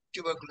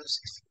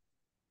tuberculosis.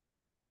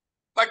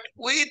 But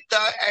with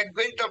the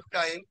advent of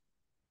time,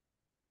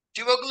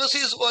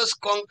 tuberculosis was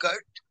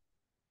conquered,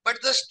 but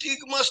the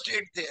stigma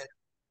stayed there.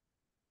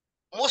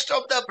 Most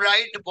of the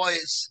bright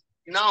boys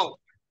now,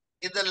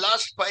 in the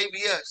last 5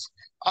 years,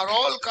 are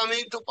all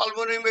coming to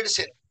pulmonary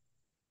medicine.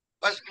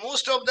 But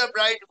most of the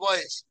bright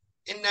boys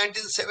in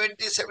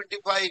 1970,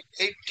 75,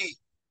 80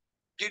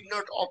 did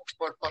not opt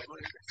for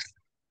pulmonary medicine.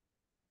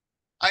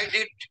 I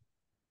did.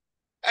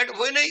 And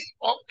when I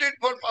opted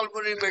for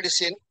pulmonary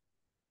medicine,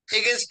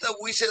 against the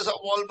wishes of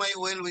all my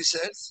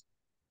well-wishers,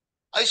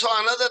 I saw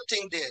another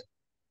thing there.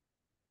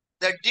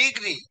 The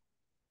degree,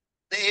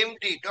 the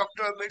MD,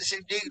 Doctor of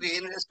Medicine degree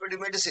in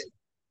respiratory medicine,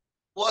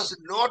 was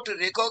not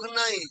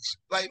recognized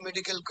by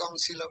Medical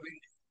Council of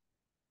India.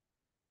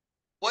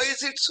 Why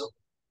is it so?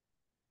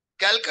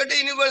 Calcutta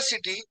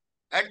University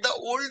had the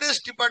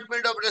oldest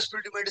department of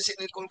respiratory medicine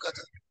in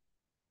Kolkata,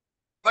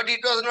 but it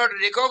was not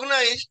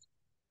recognized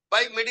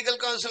by Medical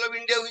Council of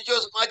India, which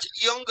was much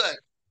younger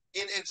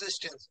in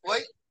existence. Why?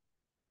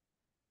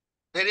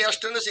 Very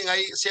astonishing,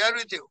 I share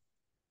with you.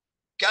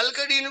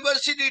 Calcutta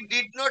University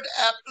did not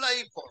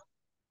apply for.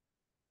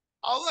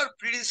 Our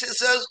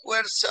predecessors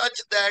were such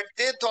that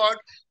they thought,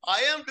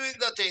 I am doing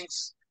the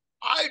things.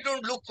 I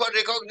don't look for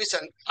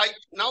recognition. I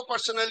now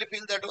personally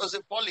feel that was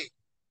a folly.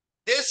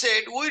 They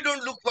said, we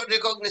don't look for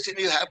recognition.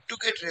 You have to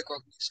get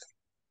recognition.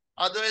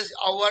 Otherwise,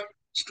 our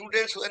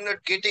students were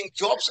not getting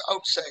jobs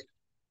outside.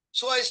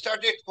 So I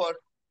started for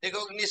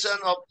recognition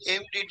of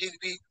MD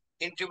degree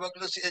in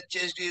tuberculosis and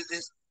chest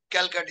disease,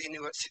 Calcutta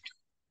University.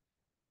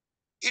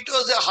 It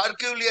was a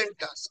Herculean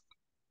task.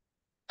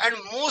 And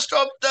most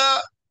of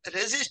the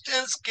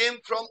resistance came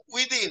from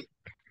within.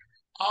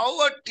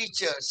 Our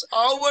teachers,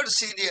 our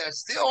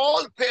seniors, they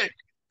all felt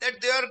that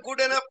they are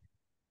good enough,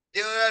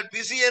 they are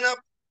busy enough,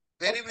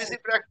 very busy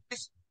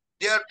practice,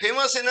 they are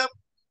famous enough,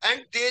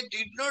 and they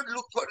did not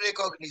look for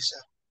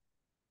recognition.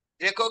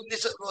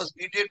 Recognition was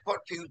needed for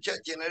future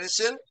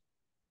generation,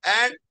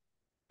 and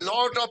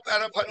lot of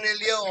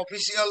paraphernalia,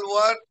 official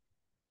work.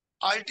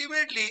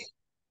 Ultimately,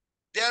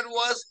 there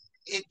was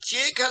a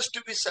check has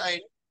to be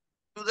signed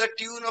to the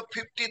tune of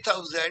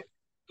 50,000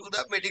 to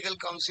the Medical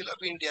Council of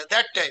India.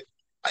 That time,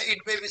 it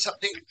may be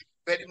something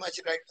very much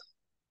right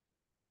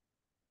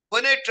now.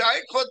 When I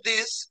tried for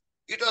this,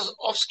 it was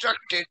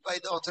obstructed by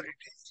the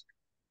authorities.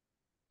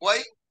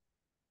 Why?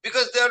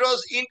 Because there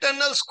was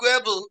internal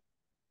squabble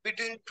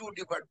between two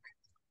departments.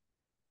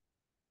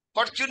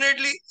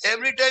 Fortunately,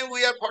 every time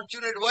we are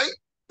fortunate. Why?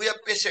 We have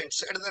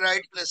patients at the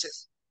right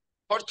places.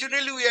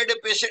 Fortunately, we had a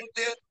patient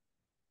there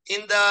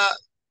in the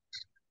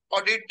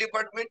audit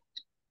department.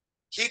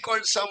 He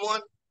called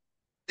someone,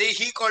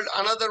 he called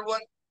another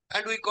one,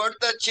 and we got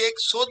the check,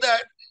 so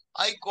that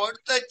I got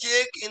the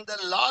check in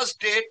the last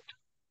date.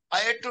 I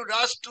had to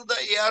rush to the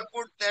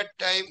airport that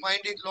time,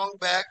 mind it, long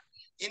back.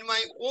 In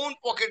my own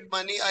pocket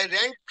money, I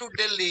ran to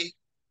Delhi.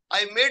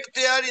 I met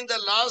there in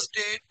the last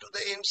day to the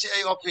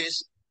MCI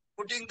office,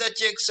 putting the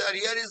check, sir,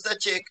 here is the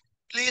check.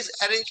 Please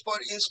arrange for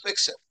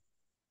inspection.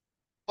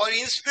 For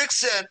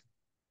inspection,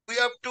 we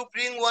have to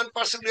bring one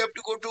person, we have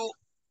to go to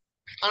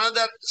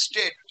another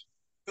state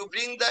to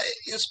bring the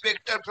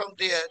inspector from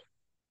there,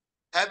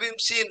 have him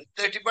seen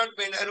the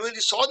department. And when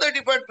he saw the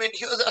department,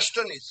 he was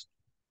astonished.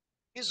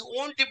 His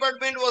own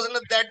department was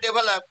not that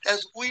developed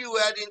as we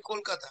were in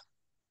Kolkata.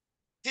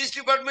 His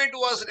department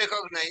was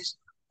recognized.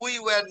 We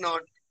were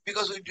not,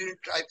 because we didn't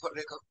try for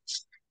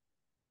recognition.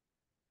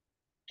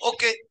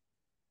 Okay.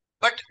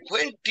 But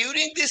when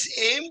during this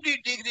AMD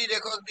degree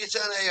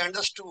recognition, I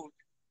understood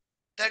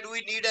that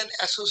we need an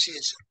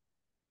association.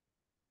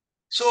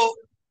 So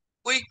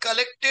we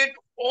collected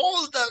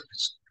all the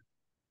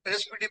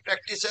respective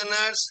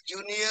practitioners,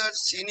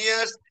 juniors,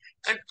 seniors,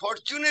 and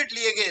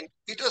fortunately again,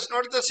 it was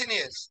not the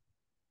seniors,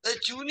 the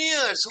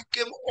juniors who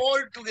came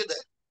all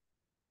together.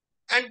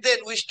 And then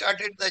we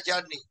started the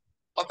journey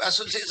of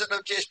Association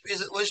of Chess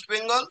West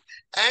Bengal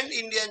and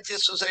Indian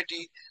Chess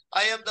Society.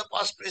 I am the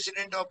past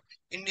president of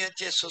Indian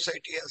Chess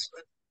Society as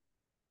well.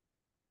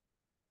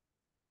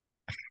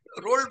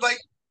 Rolled by.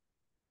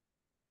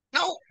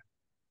 Now,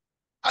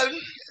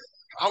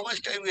 how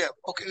much time we have?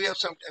 Okay, we have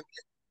some time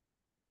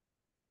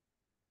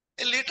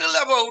left. A little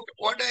about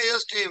what I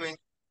was saying.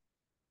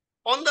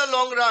 On the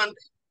long run,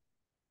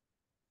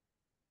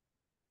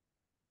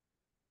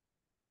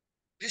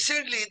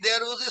 recently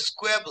there was a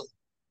squabble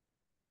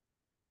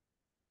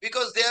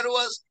because there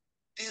was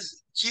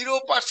this 0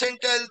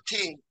 percentile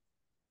thing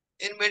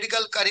in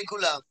medical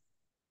curriculum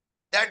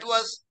that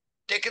was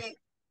taken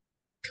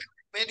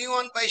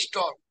anyone by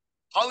storm.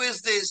 How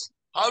is this?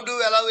 How do you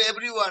allow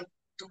everyone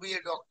to be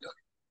a doctor?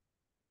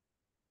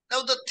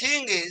 Now the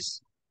thing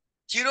is,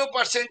 0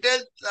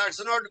 percentile does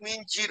not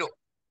mean 0.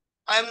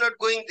 I am not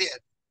going there.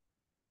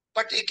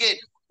 But again,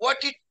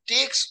 what it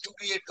takes to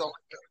be a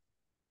doctor.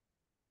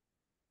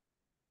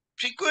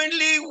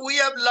 Frequently we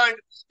have learned,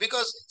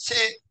 because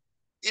say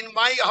in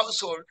my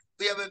household,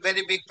 we have a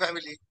very big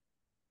family.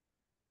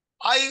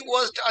 I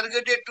was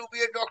targeted to be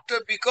a doctor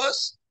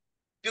because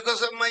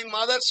of my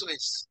mother's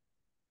wish.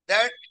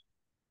 That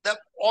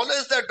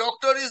always the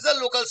doctor is the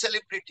local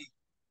celebrity.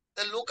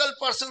 The local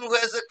person who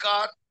has a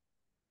car,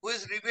 who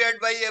is revered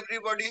by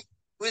everybody,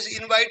 who is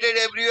invited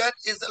everywhere,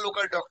 is the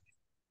local doctor.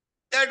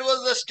 That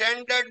was the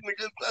standard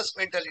middle class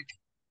mentality.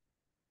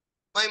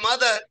 My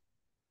mother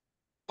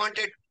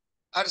wanted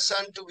her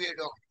son to be a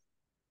doctor.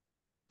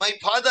 My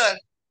father,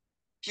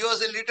 he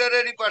was a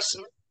literary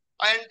person,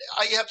 and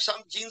I have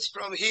some genes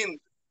from him.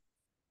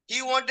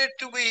 He wanted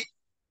to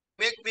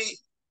make me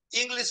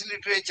English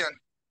literature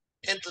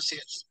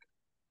enthusiast.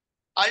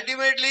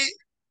 Ultimately,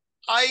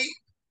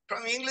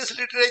 from English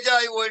literature,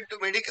 I went to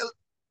medical,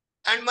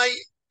 and my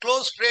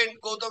close friend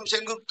Gautam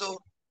Sengupta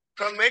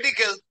from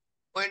medical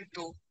went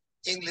to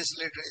English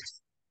literature.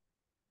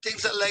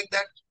 Things are like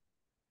that.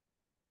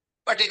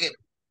 But again,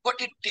 what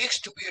it takes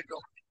to be a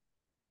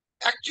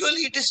doctor.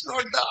 Actually, it is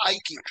not the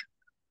IQ.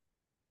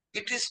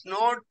 It is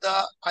not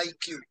the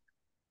IQ.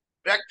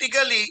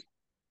 Practically,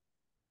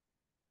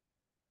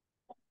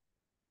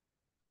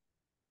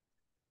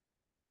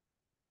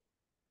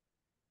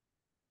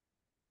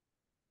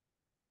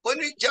 when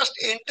we just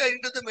enter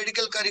into the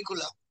medical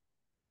curriculum,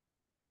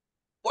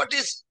 what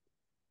is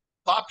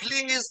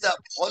baffling is the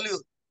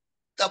volume.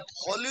 The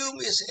volume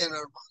is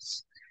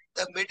enormous.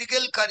 The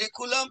medical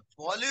curriculum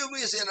volume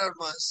is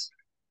enormous.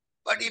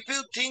 But if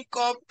you think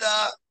of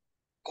the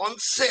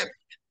concept,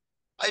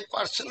 I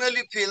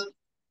personally feel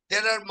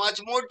there are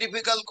much more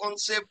difficult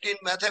concepts in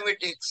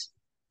mathematics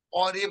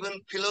or even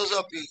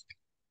philosophy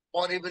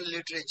or even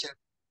literature.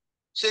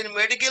 So in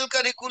medical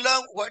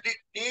curriculum, what it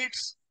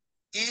needs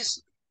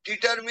is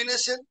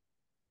determination,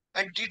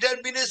 and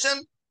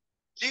determination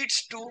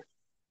leads to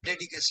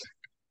dedication.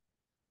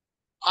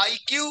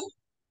 IQ,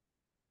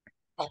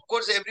 of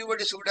course,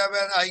 everybody should have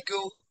an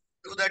IQ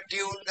to the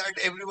tune that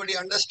everybody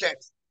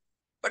understands.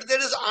 But there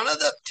is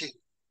another thing.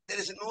 There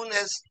is known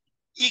as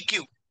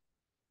EQ.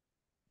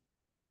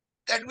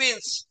 That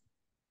means,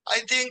 I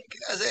think,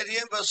 as I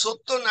remember,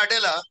 Sotto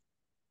Nadella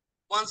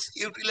once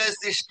utilized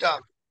this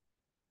term,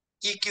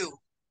 EQ,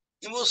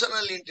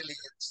 emotional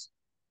intelligence.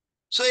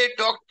 So a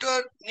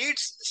doctor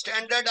needs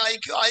standard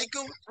IQ.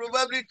 IQ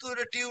probably to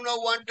the tune of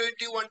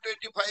 120,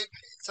 125,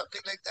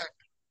 something like that.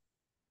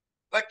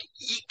 But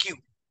EQ,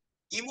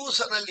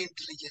 emotional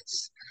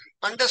intelligence,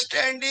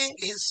 understanding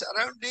his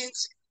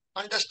surroundings,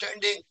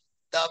 understanding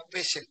the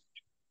patient.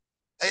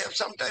 I have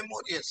some time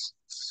more, yes.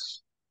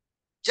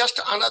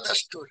 Just another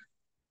story.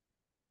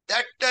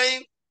 That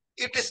time,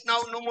 it is now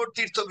no more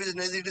Tirtho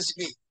business, it is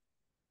me.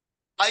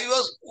 I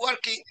was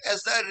working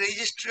as the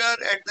registrar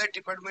at the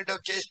Department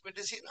of Chest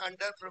Medicine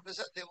under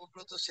Professor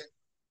Devabrata Sen.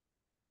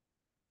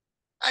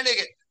 And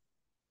again,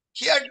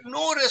 he had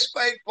no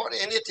respite for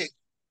anything.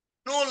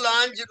 No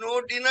lunch,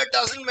 no dinner,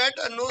 doesn't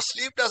matter. No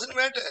sleep, doesn't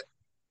matter.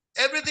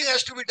 Everything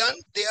has to be done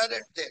there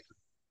and then.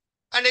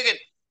 And again,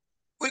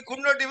 we could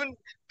not even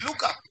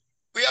look up.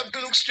 We have to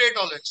look straight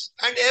always.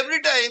 And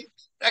every time,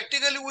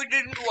 practically, we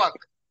didn't work.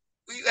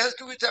 We have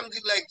to be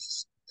something like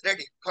this,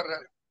 ready for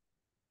run.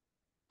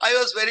 I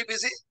was very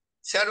busy.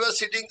 Sir was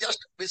sitting just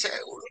beside.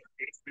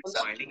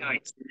 Smiling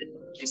eyes.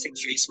 Kissing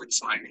face with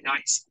smiling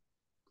eyes.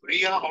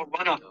 Korea or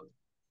one other.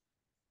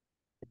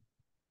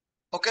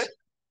 Okay.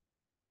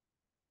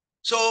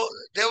 So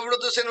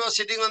Devabrata Sen was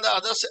sitting on the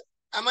other side.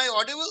 Am I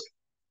audible?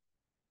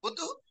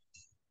 Buddhu?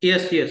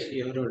 Yes,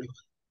 you're audible.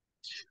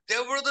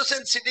 Devabrata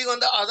Sen sitting on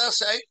the other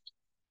side,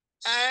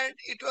 and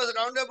it was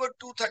around about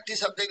 2:30,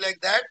 something like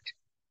that.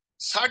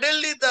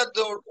 Suddenly the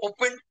door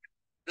opened,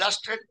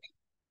 blasted.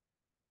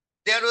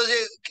 There was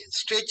a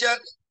stretcher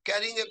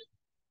carrying a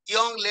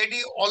young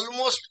lady,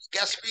 almost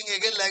gasping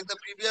again like the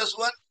previous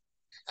one.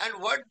 And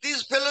what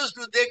these fellows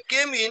do, they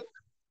came in,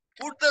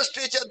 put the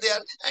stretcher there,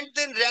 and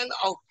then ran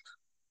out.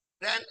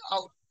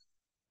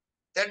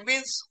 That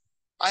means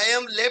I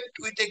am left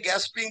with a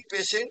gasping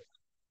patient,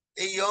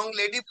 a young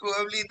lady,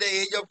 probably in the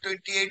age of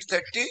 28,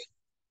 30.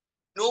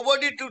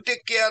 Nobody to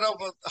take care of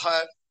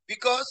her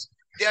because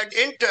they had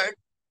entered,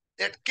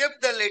 they had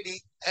kept the lady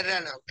and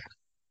ran out.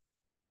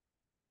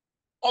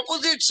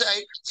 Opposite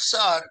side,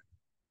 sir,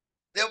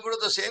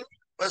 Devabrata Sen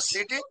was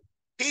sitting.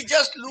 He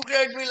just looked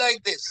at me like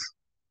this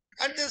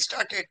and then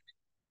started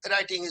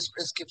writing his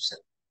prescription.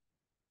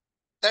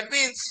 That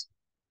means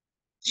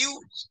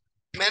you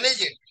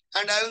manage it,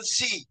 and I will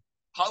see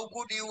how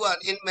good you are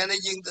in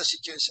managing the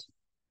situation.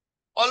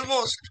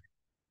 Almost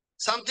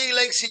something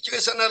like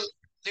situational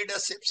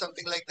leadership,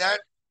 something like that.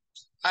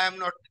 I am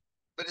not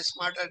very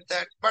smart at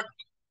that, but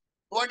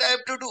what I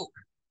have to do?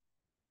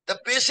 The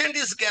patient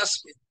is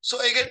gasping. So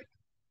again,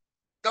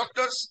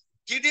 doctors,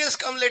 GDS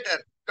come later,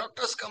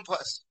 doctors come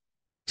first.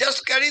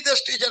 Just carry the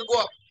stretcher, go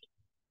up.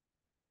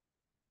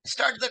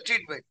 Start the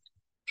treatment.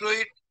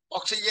 Fluid,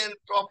 oxygen,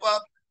 prop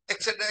up,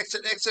 etc.,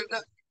 etc., etc.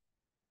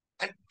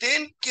 And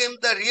then came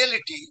the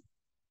reality.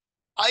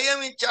 I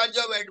am in charge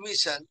of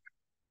admission.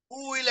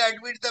 Who will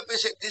admit the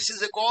patient? This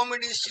is a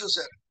government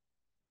institution.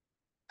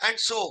 And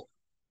so,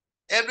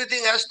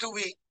 everything has to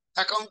be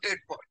accounted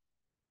for.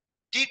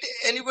 Did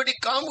anybody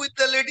come with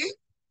the lady?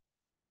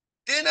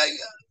 Then I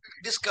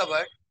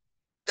discovered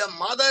the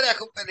mother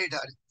accompanied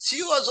her.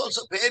 She was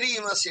also very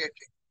emaciated.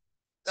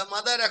 The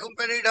mother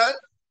accompanied her.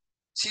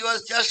 She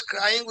was just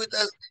crying with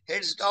her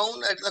heads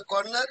down at the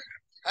corner,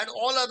 and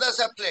all others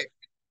have fled.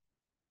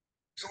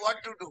 So what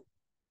to do?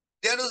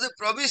 There was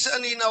a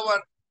provision in our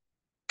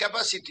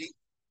capacity,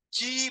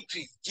 GE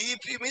free. GE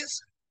free means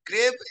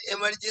grave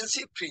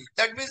emergency free.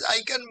 That means I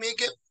can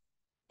make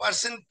a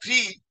person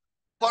free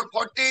for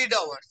 48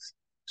 hours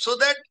so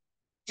that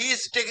he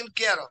is taken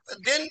care of. And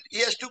then he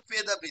has to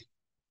pay the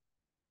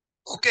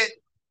bill. Okay.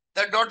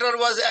 The daughter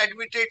was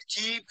admitted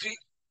GE free,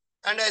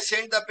 and I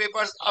sent the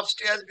papers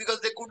upstairs because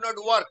they could not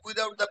work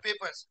without the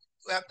papers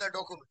to have the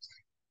documents.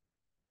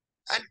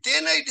 And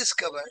then I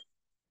discovered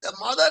the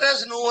mother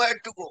has nowhere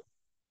to go.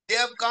 They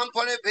have come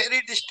from a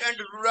very distant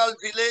rural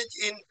village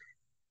in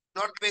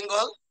North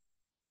Bengal.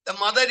 The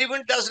mother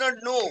even does not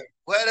know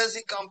where has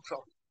he come from.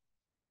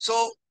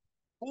 So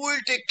who will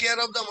take care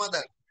of the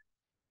mother?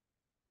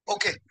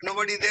 Okay,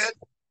 nobody there.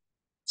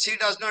 She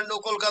does not know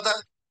Kolkata.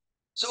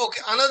 So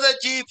okay, another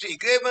GE free,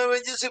 grave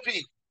emergency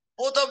free.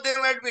 Both of them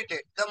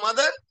admitted, the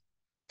mother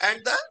and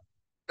the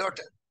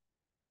daughter.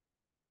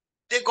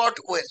 They got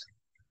well.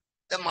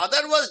 The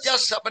mother was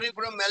just suffering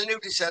from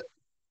malnutrition.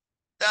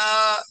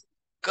 The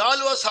girl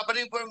was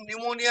suffering from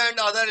pneumonia and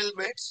other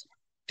ailments.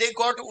 They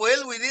got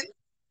well within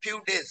few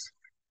days.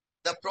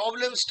 The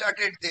problem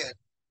started there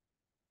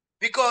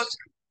because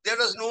there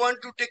was no one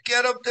to take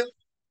care of them.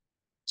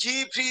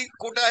 GE free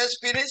quota has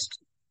finished.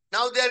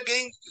 Now they are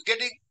getting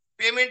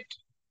payment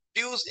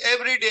dues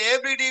every day.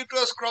 Every day it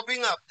was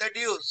cropping up, the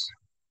dues.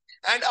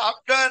 And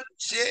after,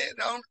 say,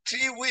 around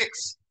 3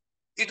 weeks,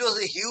 it was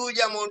a huge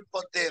amount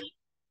for them.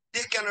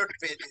 They cannot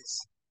pay this.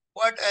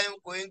 What I am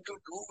going to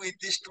do with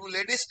these two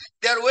ladies?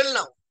 They are well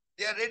now.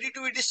 They are ready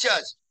to be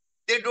discharged.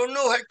 They don't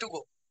know where to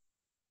go.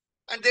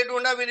 And they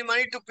don't have any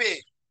money to pay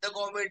the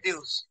government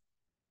dues.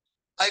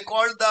 I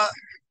called the,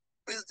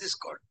 who is this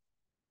called?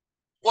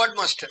 Ward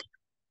master.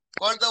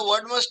 Called the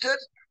ward master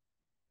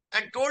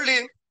and told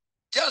him,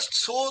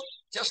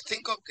 just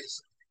think of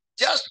this.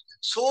 Just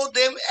show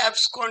them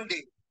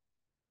absconding.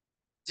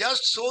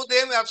 Just show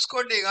them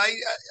absconding. I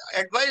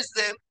advise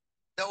them,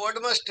 the ward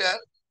master,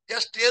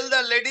 just tell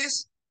the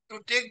ladies to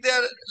take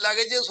their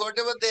luggages,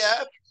 whatever they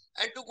have,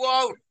 and to go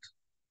out.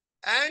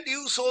 And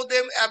you show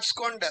them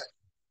absconder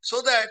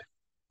so that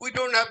we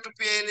don't have to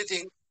pay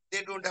anything.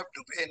 They don't have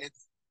to pay anything.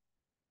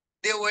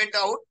 They went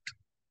out.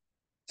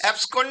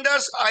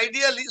 Absconders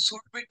ideally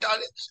should be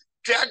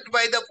tracked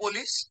by the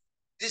police.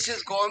 This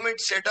is government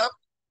setup.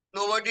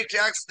 Nobody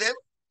tracks them.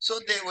 So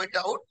they went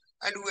out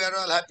and we are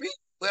all happy.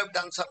 We have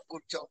done some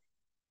good job.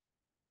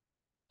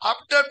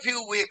 After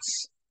few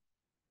weeks,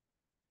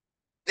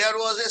 there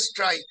was a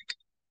strike.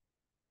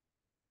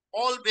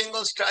 All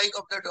Bengal strike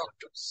of the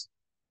doctors.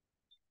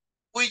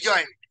 We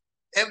joined.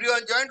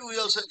 Everyone joined, we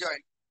also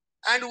joined.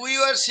 And we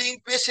were seeing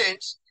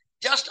patients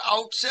just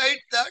outside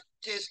the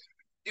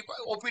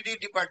OPD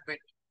department.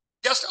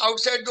 Just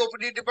outside the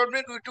OPD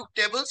department, we took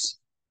tables,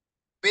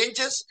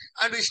 benches,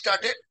 and we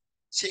started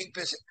seeing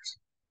patients.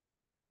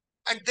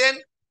 And then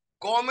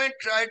government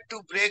tried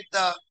to break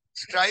the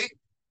strike.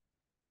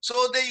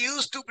 So they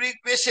used to bring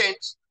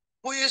patients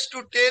who used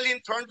to tell in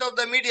front of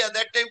the media.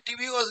 That time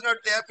TV was not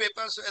there,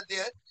 papers were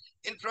there.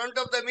 In front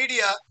of the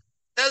media,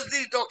 that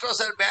these doctors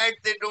are bad,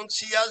 they don't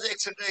see us,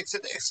 etc.,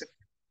 etc., etc.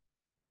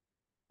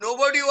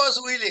 Nobody was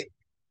willing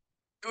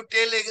to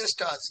tell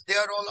against us. They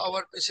are all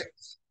our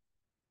patients.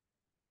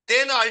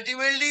 Then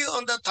ultimately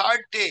on the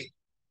third day,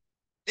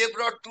 they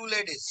brought two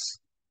ladies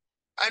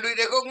and we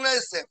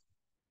recognized them.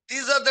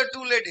 These are the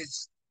two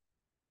ladies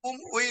whom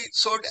we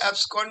showed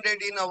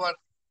absconded in our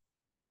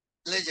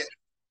ledger.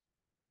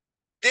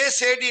 They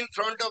said in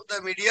front of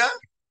the media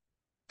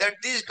that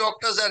these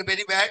doctors are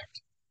very bad.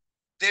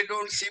 They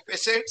don't see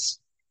patients.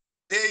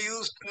 They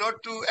used not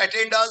to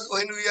attend us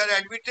when we are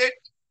admitted.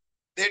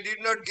 They did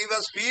not give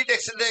us feed,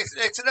 etc.,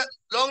 etc., etc.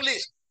 Long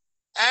list.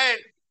 And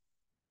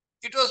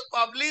it was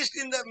published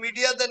in the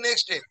media the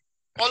next day,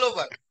 all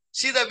over.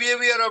 See the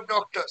behavior of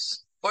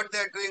doctors, what they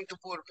are doing to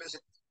poor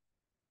patients.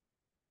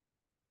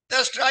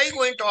 The strike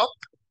went off.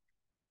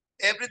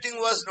 Everything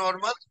was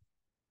normal.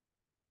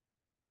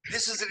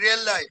 This is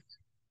real life.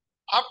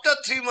 After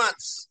 3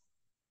 months,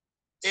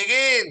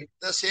 again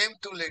the same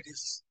two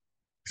ladies,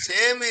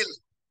 same ill.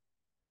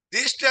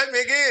 This time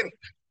again,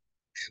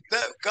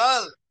 the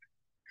girl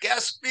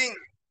gasping,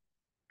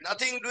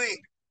 nothing doing,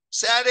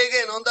 sad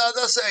again on the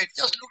other side,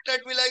 just looked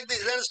at me like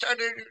this and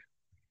started,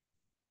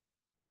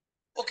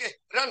 okay,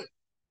 run,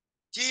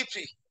 G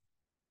free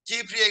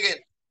again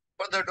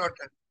for the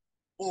daughter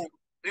who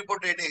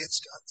reported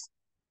against us.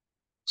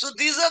 So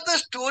these are the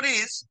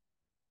stories.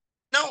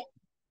 Now,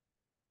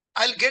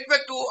 I'll get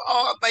back to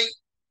my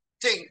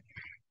thing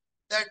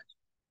that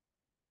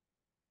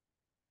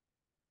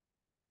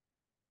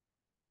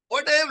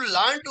what I have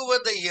learned over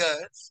the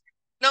years.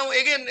 Now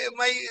again,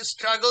 my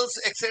struggles,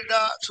 etc.,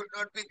 should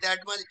not be that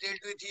much dealt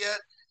with here.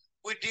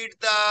 We did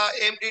the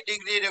MD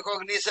degree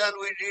recognition,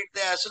 we did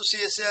the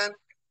association,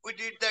 we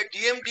did the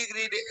DM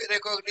degree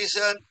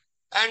recognition,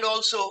 and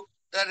also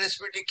the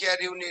respiratory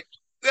care unit.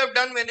 We have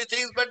done many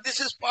things, but this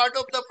is part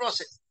of the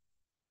process.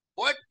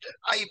 What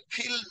I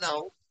feel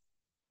now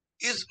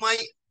is my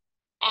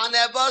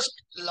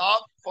unabashed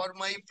love for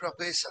my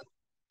profession.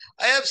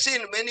 I have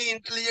seen many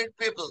intelligent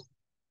people,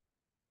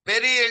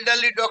 very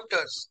elderly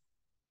doctors,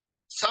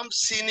 some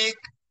cynic,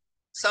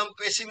 some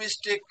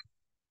pessimistic.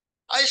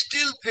 I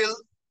still feel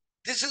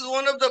this is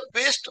one of the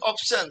best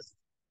options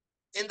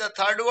in the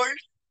third world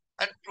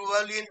and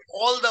probably in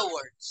all the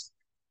worlds.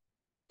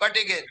 But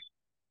again,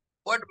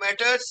 what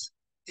matters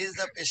is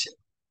the patient.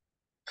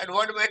 And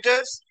what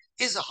matters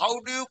is how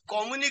do you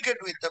communicate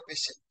with the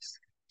patient.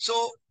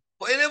 So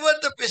whenever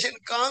the patient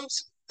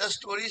comes, the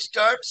story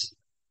starts.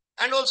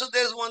 And also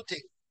there's one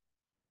thing,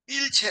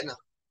 Ilchena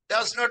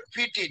does not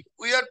fit in.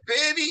 We are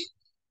very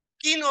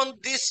keen on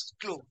this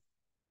clue.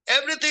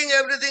 Everything,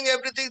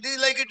 this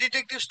is like a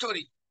detective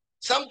story.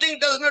 Something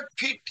does not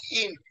fit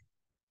in.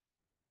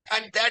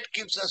 And that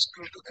gives us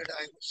clue to the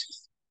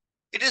diagnosis.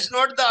 It is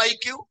not the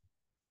IQ,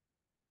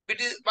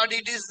 but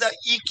it is the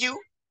EQ,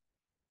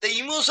 the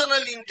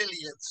emotional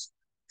intelligence,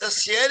 the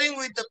sharing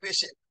with the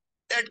patient.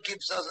 That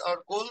gives us our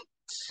goal.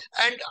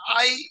 And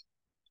I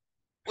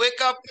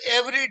wake up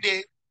every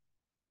day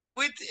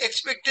with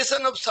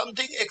expectation of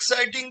something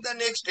exciting the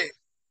next day.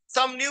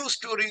 Some new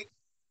story,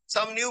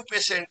 some new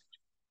patient,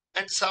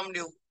 and some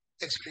new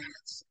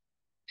experience.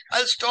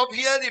 I'll stop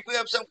here. If you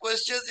have some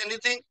questions,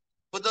 anything,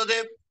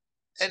 Buddhadeb,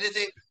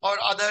 anything, or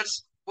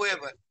others,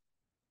 whoever.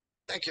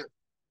 Thank you.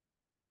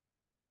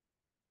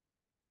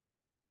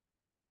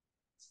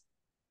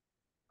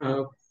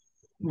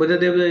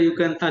 Buddhadeb, you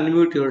can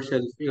unmute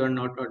yourself. You are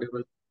not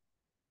audible.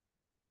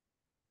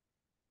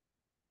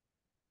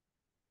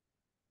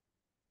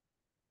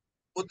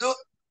 Buddha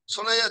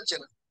শোনা যাচ্ছে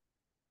না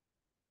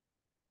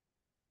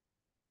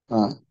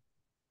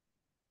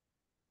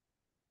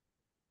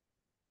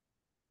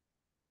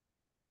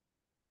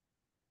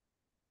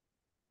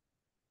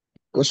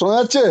শোনা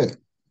যাচ্ছে?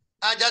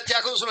 হ্যাঁ যাচ্ছে,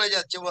 এখন শোনা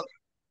যাচ্ছে, বল।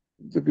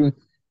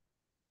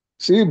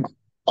 See,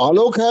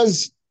 Alok has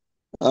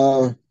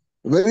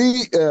very,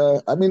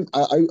 I mean,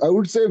 I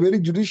would say very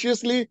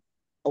judiciously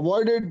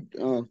avoided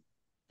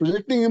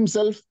projecting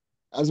himself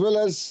as well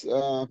as,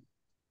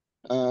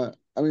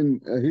 I mean,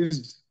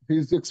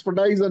 his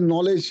expertise and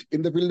knowledge in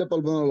the field of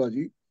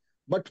pulmonology.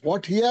 But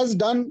what he has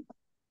done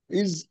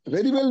is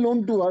very well known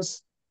to us.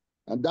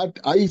 That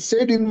I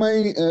said in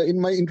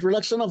my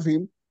introduction of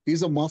him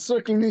He's a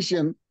master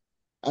clinician.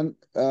 And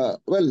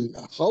well,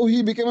 how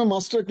he became a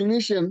master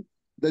clinician,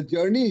 the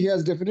journey he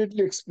has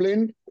definitely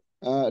explained.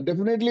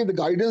 Definitely the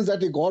guidance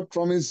that he got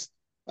from his,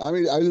 I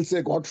mean, I will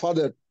say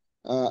godfather,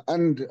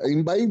 and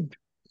imbibed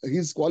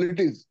his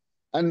qualities.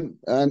 And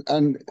uh,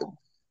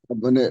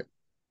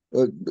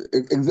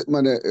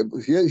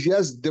 he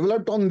has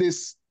developed on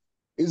this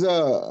is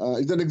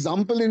an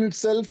example in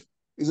itself,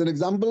 is an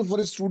example for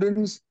his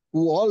students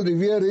who all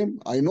revere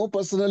him. I know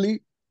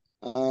personally.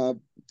 uh,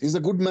 he's a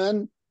good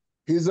man.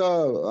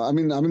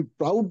 I'm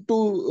proud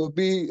to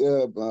be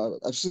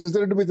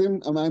associated with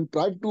him. I'm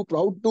proud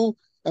to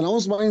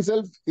announce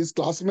myself his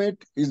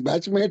classmate, his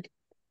batchmate.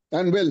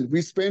 And well,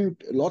 we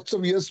spent lots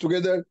of years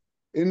together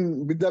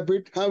in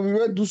Vidyapith. We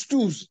were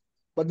dustus,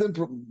 but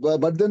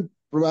then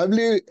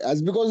probably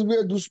as because we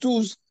are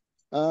dustus,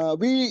 uh,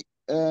 we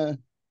uh,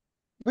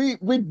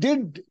 we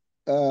did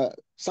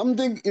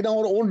something in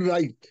our own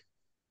right,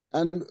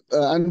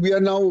 and we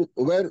are now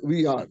where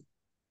we are.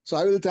 So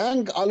I will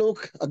thank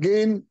Alok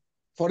again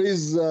for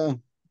his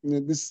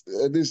this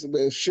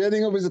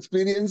sharing of his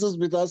experiences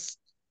with us.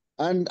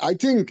 And I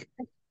think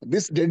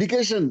this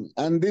dedication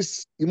and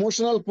this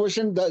emotional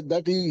quotient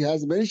that he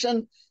has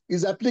mentioned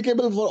is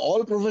applicable for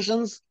all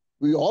professions.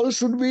 We all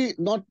should be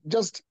not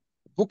just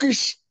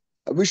bookish.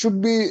 We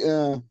should be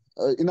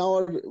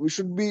we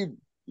should be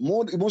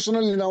more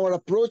emotional in our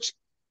approach.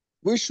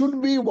 We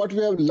should be what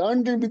we have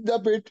learned in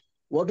Vidyapith,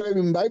 what we have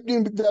imbibed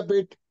in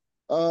Vidyapith,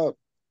 uh,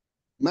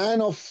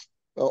 man of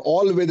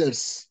all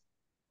weathers.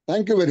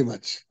 Thank you very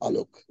much,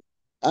 Alok,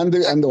 and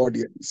the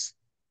audience.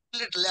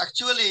 Little.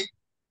 Actually,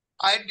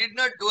 I did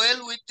not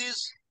dwell with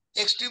these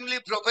extremely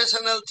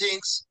professional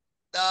things,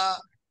 the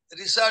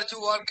research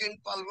work in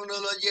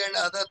pulmonology and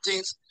other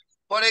things.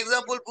 For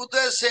example,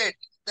 Buddha said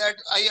that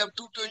I have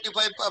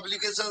 225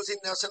 publications in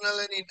national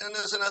and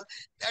international.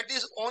 That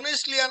is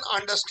honestly an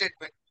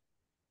understatement.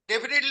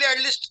 Definitely at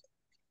least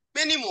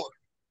many more.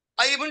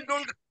 I even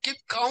don't keep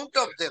count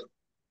of them.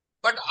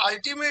 But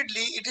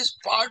ultimately, it is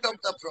part of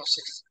the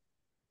process.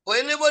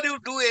 Whenever you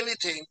do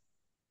anything,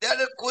 there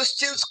are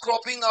questions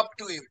cropping up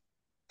to you.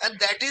 And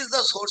that is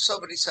the source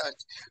of research.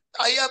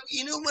 I have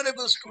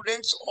innumerable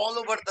students all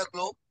over the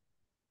globe.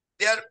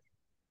 They are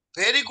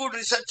very good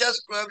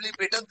researchers, probably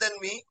better than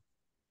me.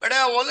 But I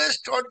have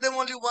always taught them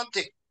only one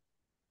thing.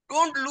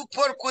 Don't look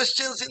for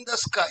questions in the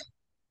sky.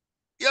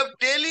 You have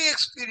daily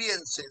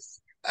experiences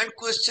and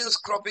questions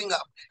cropping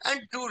up, and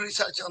do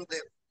research on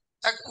them.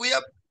 And we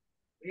have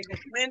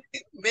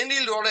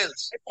many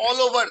laurels all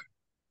over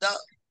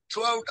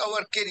throughout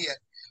our career.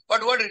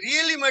 But what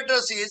really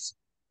matters is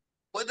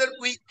whether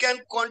we can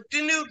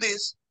continue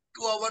this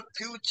to our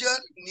future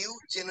new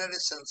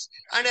generations.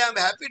 And I am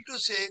happy to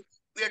say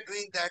we are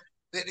doing that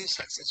very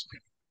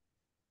successfully.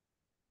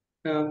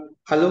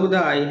 Aloke,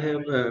 I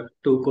have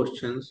two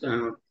questions.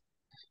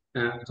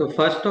 So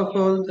first of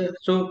all,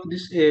 so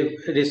this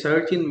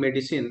research in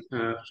medicine.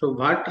 So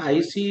what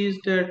I see is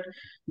that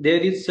there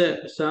is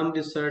some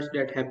research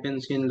that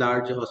happens in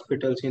large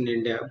hospitals in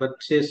India, but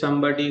say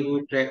somebody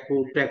who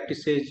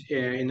practices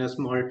in a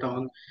small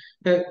town,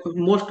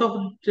 most of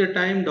the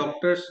time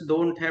doctors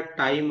don't have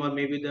time or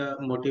maybe the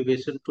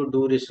motivation to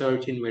do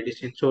research in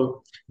medicine.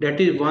 So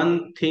that is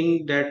one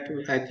thing that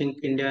I think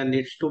India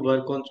needs to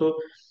work on. So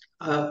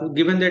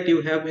given that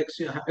you have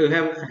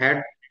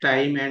had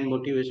time and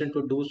motivation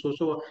to do so.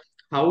 So,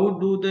 how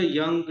do the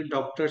young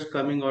doctors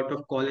coming out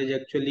of college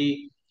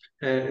actually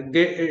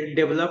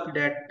develop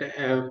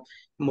that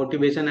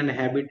motivation and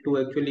habit to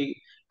actually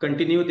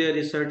continue their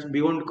research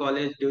beyond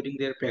college during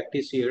their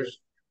practice years?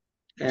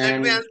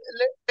 Let me, And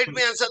let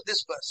me answer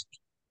this first.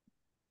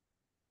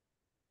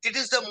 It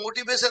is the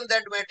motivation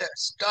that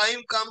matters.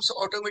 Time comes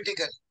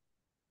automatically.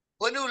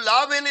 When you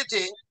love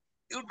anything,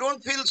 you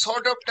don't feel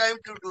short of time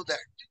to do that.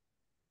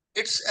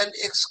 It's an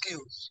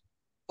excuse.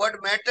 What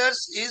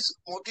matters is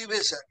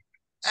motivation.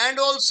 And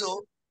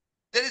also,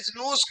 there is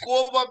no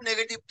scope of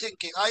negative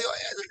thinking. I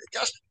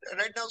just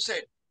right now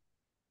said,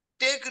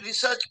 take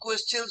research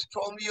questions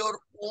from your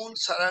own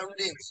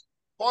surroundings.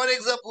 For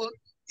example,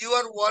 you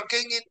are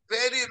working in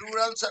very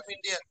rural some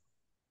India.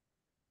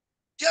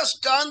 Just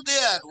stand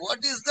there. What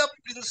is the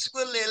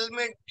principal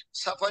element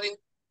suffering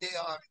they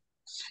are?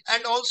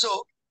 And also,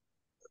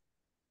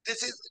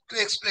 this is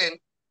to explain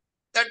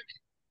that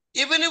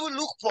even if you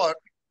look for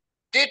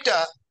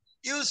data,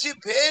 you will see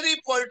very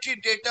paltry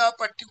data,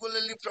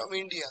 particularly from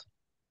India.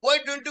 Why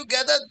don't you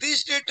gather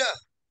this data?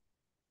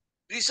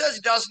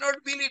 Research does not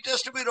mean it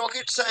has to be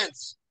rocket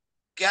science.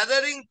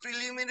 Gathering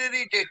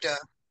preliminary data,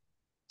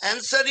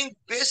 answering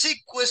basic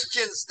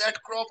questions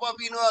that crop up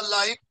in our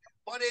life.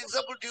 For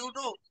example, do you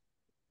know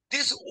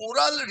this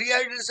oral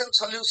rehydration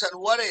solution,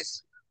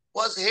 ORS,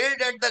 was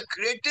hailed as the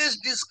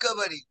greatest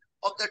discovery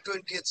of the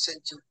 20th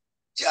century.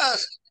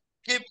 Just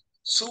keep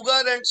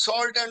sugar and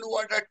salt and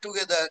water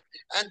together,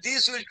 and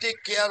this will take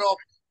care of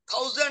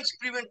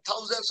prevent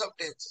thousands of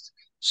deaths.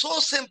 So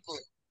simple,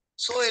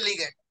 so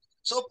elegant.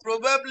 So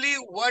probably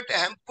what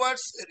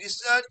hampers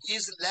research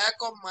is lack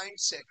of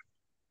mindset.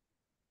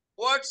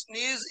 What's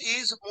needs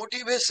is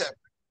motivation,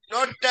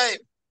 not time,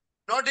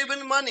 not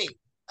even money.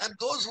 And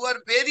those who are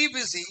very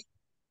busy,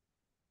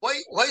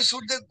 why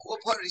should they go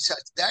for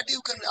research? That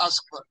you can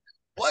ask for.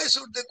 Why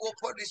should they go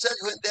for research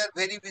when they are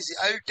very busy?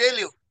 I will tell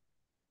you,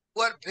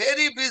 who are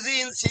very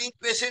busy in seeing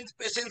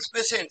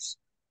patients,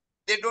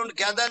 they don't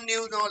gather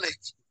new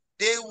knowledge.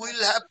 They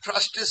will have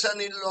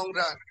frustration in long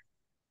run.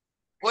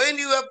 When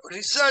you have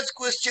research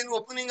question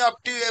opening up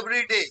to you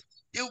every day,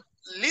 you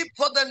live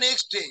for the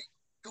next day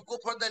to go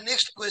for the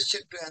next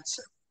question to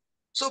answer.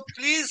 So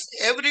please,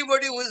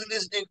 everybody who is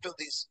listening to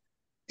this,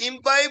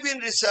 imbibe in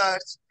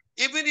research.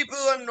 Even if you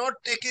are not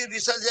taking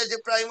research as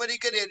a primary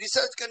career,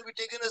 research can be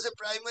taken as a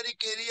primary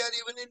career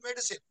even in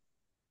medicine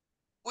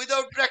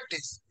without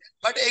practice.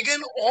 But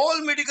again,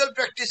 all medical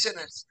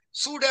practitioners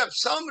should have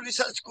some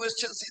research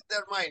questions in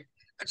their mind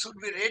and should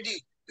be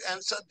ready to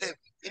answer them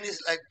in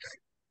his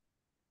lifetime.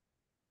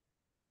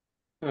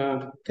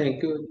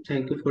 Thank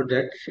you for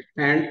that.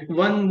 And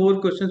one more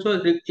question. So,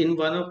 in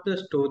one of the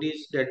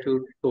stories that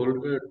you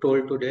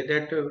told today,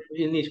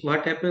 that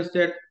what happens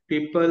that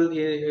people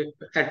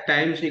at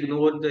times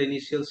ignore the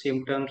initial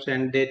symptoms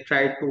and they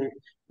try to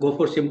go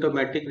for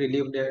symptomatic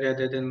relief there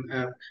rather than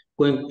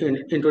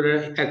into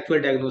the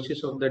actual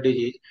diagnosis of the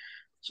disease.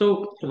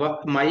 So,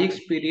 my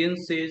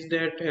experience is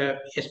that,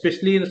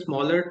 especially in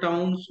smaller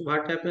towns,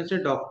 what happens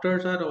is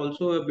doctors are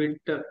also a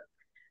bit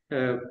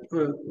uh,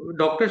 uh,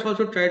 doctors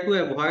also try to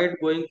avoid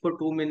going for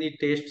too many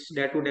tests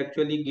that would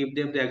actually give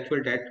them the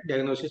actual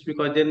diagnosis,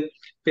 because then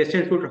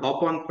patients would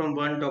hop on from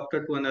one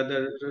doctor to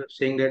another,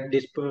 saying that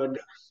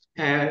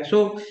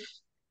so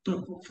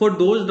for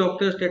those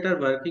doctors that are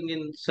working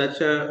in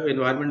such a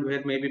environment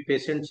where maybe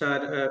patients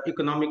are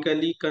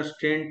economically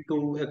constrained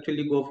to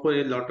actually go for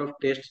a lot of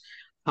tests,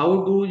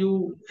 how do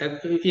you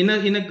in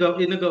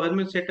a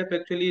government setup,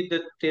 actually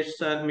the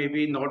tests are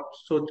maybe not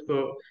so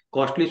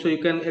costly, so you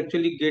can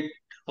actually get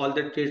all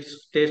the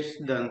tests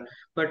done.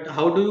 But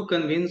how do you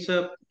convince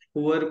a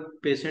poor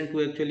patient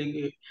to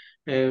actually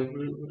uh,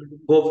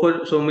 go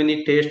for so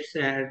many tests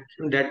and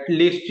that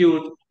leads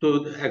you to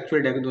the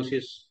actual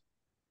diagnosis?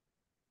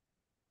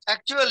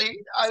 Actually,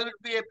 I will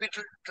be a bit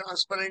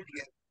transparent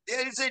here.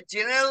 There is a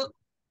general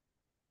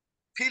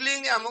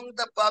feeling among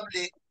the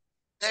public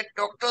that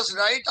doctors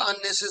write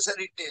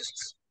unnecessary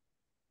tests.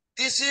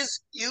 This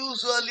is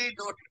usually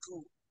not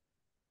true.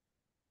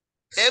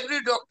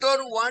 Every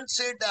doctor wants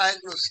a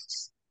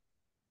diagnosis.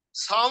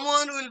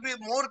 Someone will be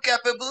more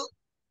capable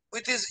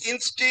with his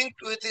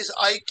instinct, with his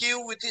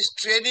IQ, with his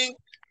training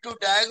to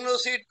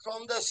diagnose it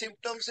from the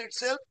symptoms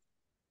itself.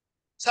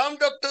 Some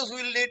doctors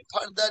will need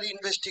further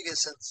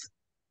investigations.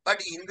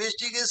 But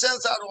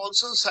investigations are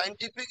also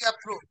scientific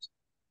approach.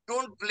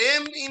 Don't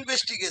blame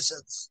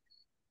investigations,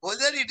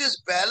 whether it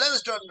is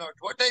balanced or not.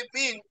 What I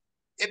mean,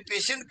 a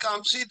patient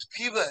comes with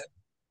fever.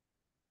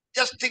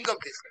 Just think of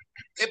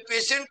this. A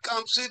patient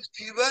comes with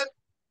fever.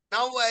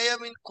 Now I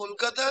am in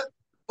Kolkata.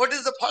 What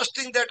is the first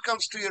thing that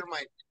comes to your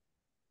mind?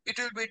 It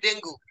will be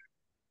dengue.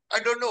 I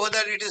don't know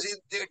whether it is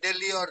in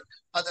Delhi or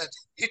other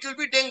thing. It will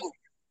be dengue.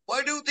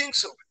 Why do you think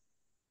so?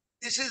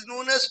 This is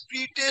known as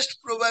pretest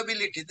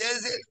probability. There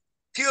is a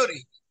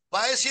theory,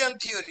 Bayesian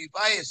theory,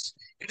 bias.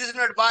 It is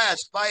not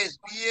bias, bias,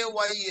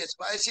 B-A-Y-E-S,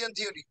 Bayesian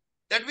theory.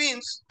 That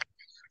means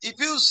if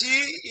you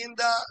see in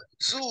the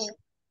zoo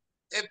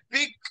a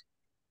big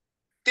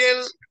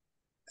tail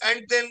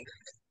and then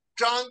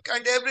trunk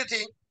and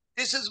everything,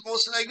 this is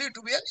most likely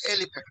to be an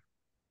elephant.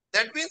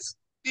 That means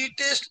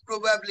pretest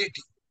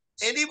probability.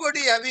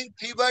 Anybody having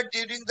fever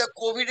during the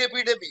COVID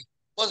epidemic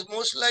was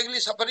most likely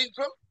suffering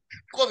from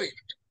COVID.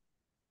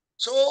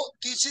 So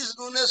this is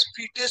known as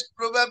pretest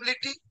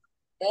probability.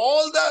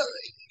 All the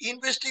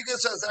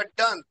investigations are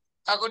done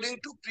according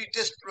to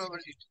pretest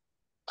probability.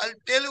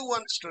 I'll tell you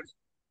one story.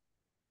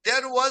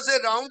 There was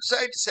a round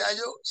side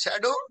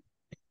shadow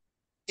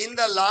in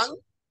the lung.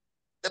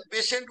 The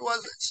patient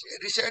was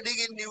residing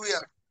in New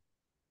York.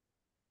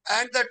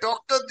 And the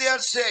doctor there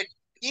said,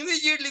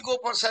 immediately go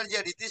for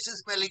surgery. This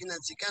is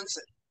malignancy,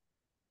 cancer.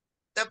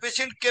 The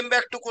patient came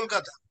back to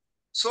Kolkata,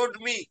 showed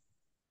me.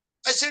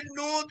 I said,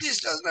 no, this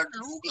does not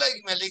look like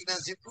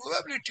malignancy,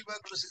 probably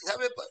tuberculosis.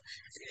 Have a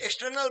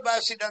external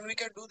biopsy done. We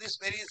can do this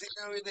very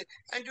easily with it.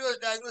 And he was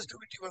diagnosed to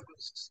be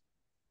tuberculosis.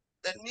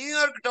 The New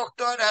York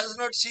doctor has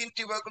not seen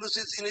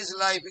tuberculosis in his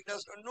life. He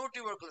does not know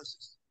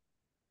tuberculosis.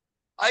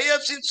 I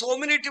have seen so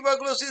many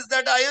tuberculosis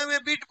that I am a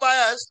bit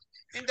biased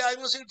in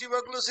diagnosing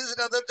tuberculosis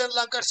rather than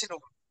lung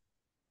carcinoma.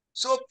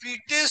 So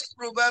pretest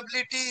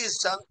probability is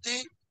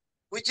something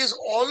which is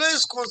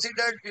always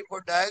considered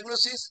before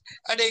diagnosis.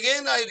 And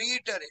again, I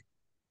reiterate,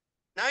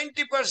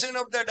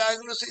 90% of the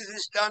diagnosis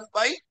is done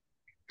by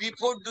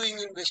before doing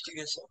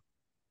investigation.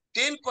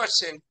 10%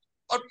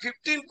 or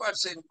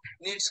 15%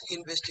 needs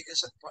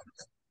investigation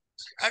further.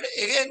 And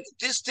again,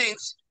 these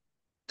things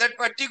that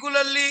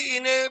particularly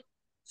in a,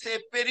 say,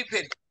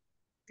 periphery,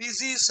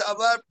 busy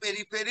suburb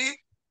periphery,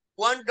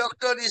 one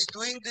doctor is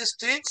doing these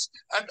things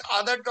and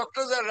other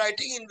doctors are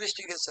writing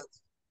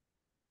investigations.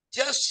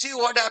 Just see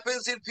what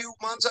happens in few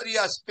months or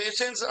years.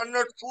 Patients are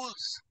not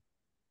fools.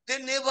 They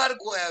never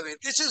go away.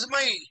 This is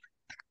my,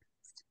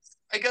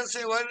 I can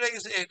say, what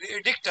is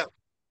a dictum.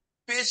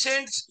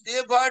 patients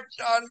never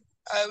turn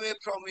away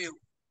from you.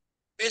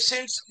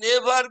 Patients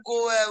never go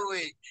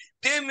away.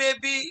 They may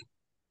be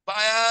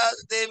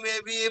biased, they may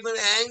be even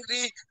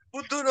angry.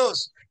 Who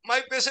knows?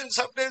 My patients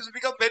sometimes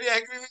become very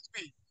angry with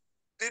me.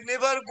 They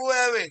never go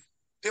away.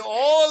 They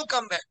all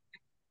come back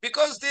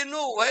because they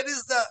know where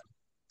is the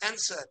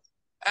answer.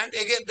 And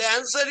again, the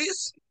answer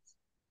is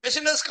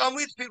patient has come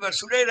with fever.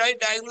 Should I write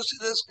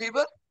diagnosis as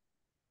fever?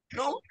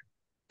 No.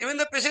 Even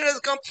the patient has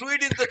come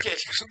fluid in the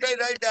chest. Should I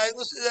write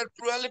diagnosis as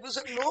pleural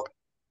effusion? No.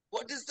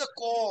 What is the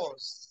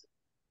cause?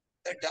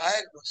 The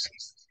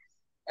diagnosis.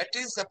 That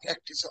is the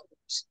practice of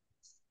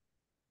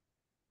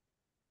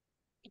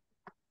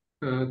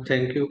medicine.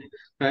 Thank you.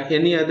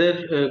 Any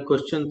other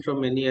question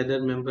from any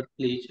other member,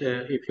 please?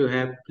 If you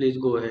have, please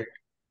go ahead.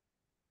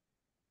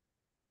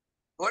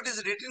 What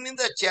is written in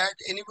the chat?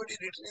 Anybody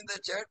written in the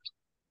chat?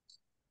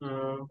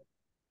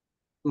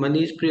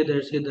 Manish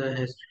Priyadarshida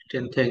has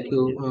written, thank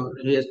you.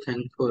 He has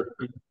thanked for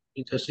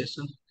the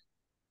session.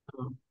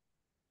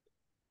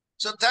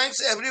 So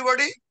thanks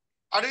everybody.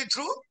 Are we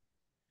through?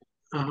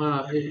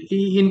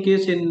 In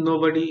case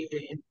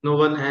no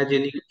one has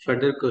any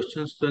further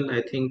questions, then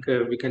I think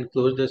we can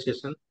close the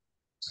session.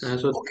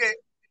 Okay.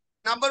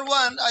 Number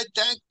one, I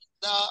thank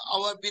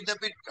our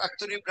Vidyapith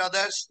Praktani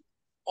brothers.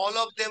 All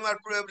of them are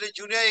probably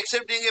junior,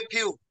 excepting a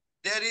few.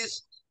 There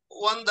is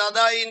one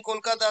Dada in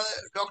Kolkata,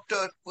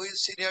 doctor, who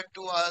is senior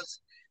to us.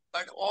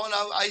 But all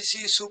of I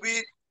see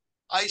Subir,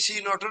 I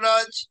see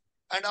Notaraj,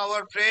 and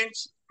our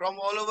friends from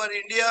all over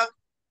India.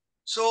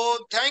 So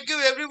thank you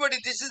everybody.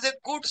 This is a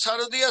good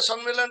Sarodiya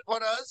Sammelan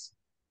for us.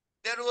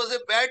 There was a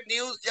bad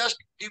news, just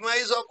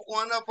demise of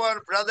one of our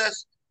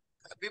brothers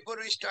before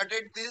we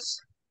started this.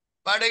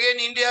 But again,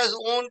 India has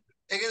won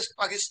against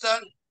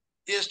Pakistan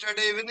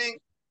yesterday evening.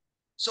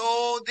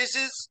 So this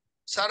is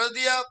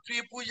Sarodiya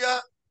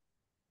pre-puja,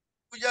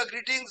 puja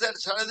greetings and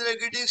Sarodiya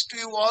greetings to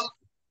you all.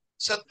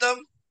 Satyam,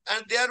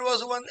 and there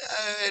was one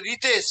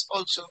Ritesh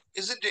also,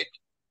 isn't it?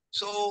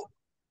 So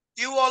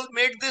you all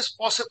made this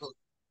possible.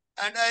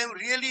 And I am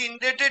really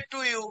indebted to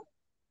you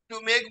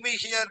to make me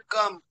here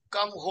come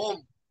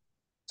home.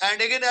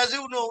 And again, as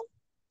you know,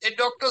 a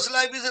doctor's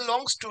life is a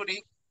long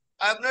story.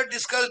 I have not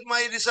discussed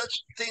my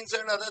research things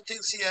and other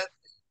things here.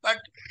 But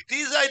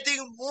these, I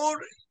think, more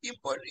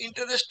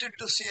interested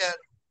to share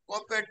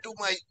compared to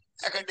my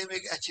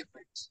academic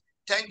achievements.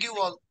 Thank you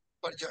all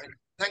for joining.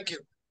 Thank you.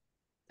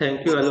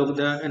 Thank you, Aloke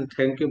Da, and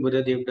thank you,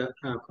 Buddhadeb Da,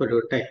 for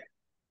your time.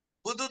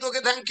 Buddhu, okay,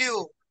 thank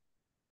you.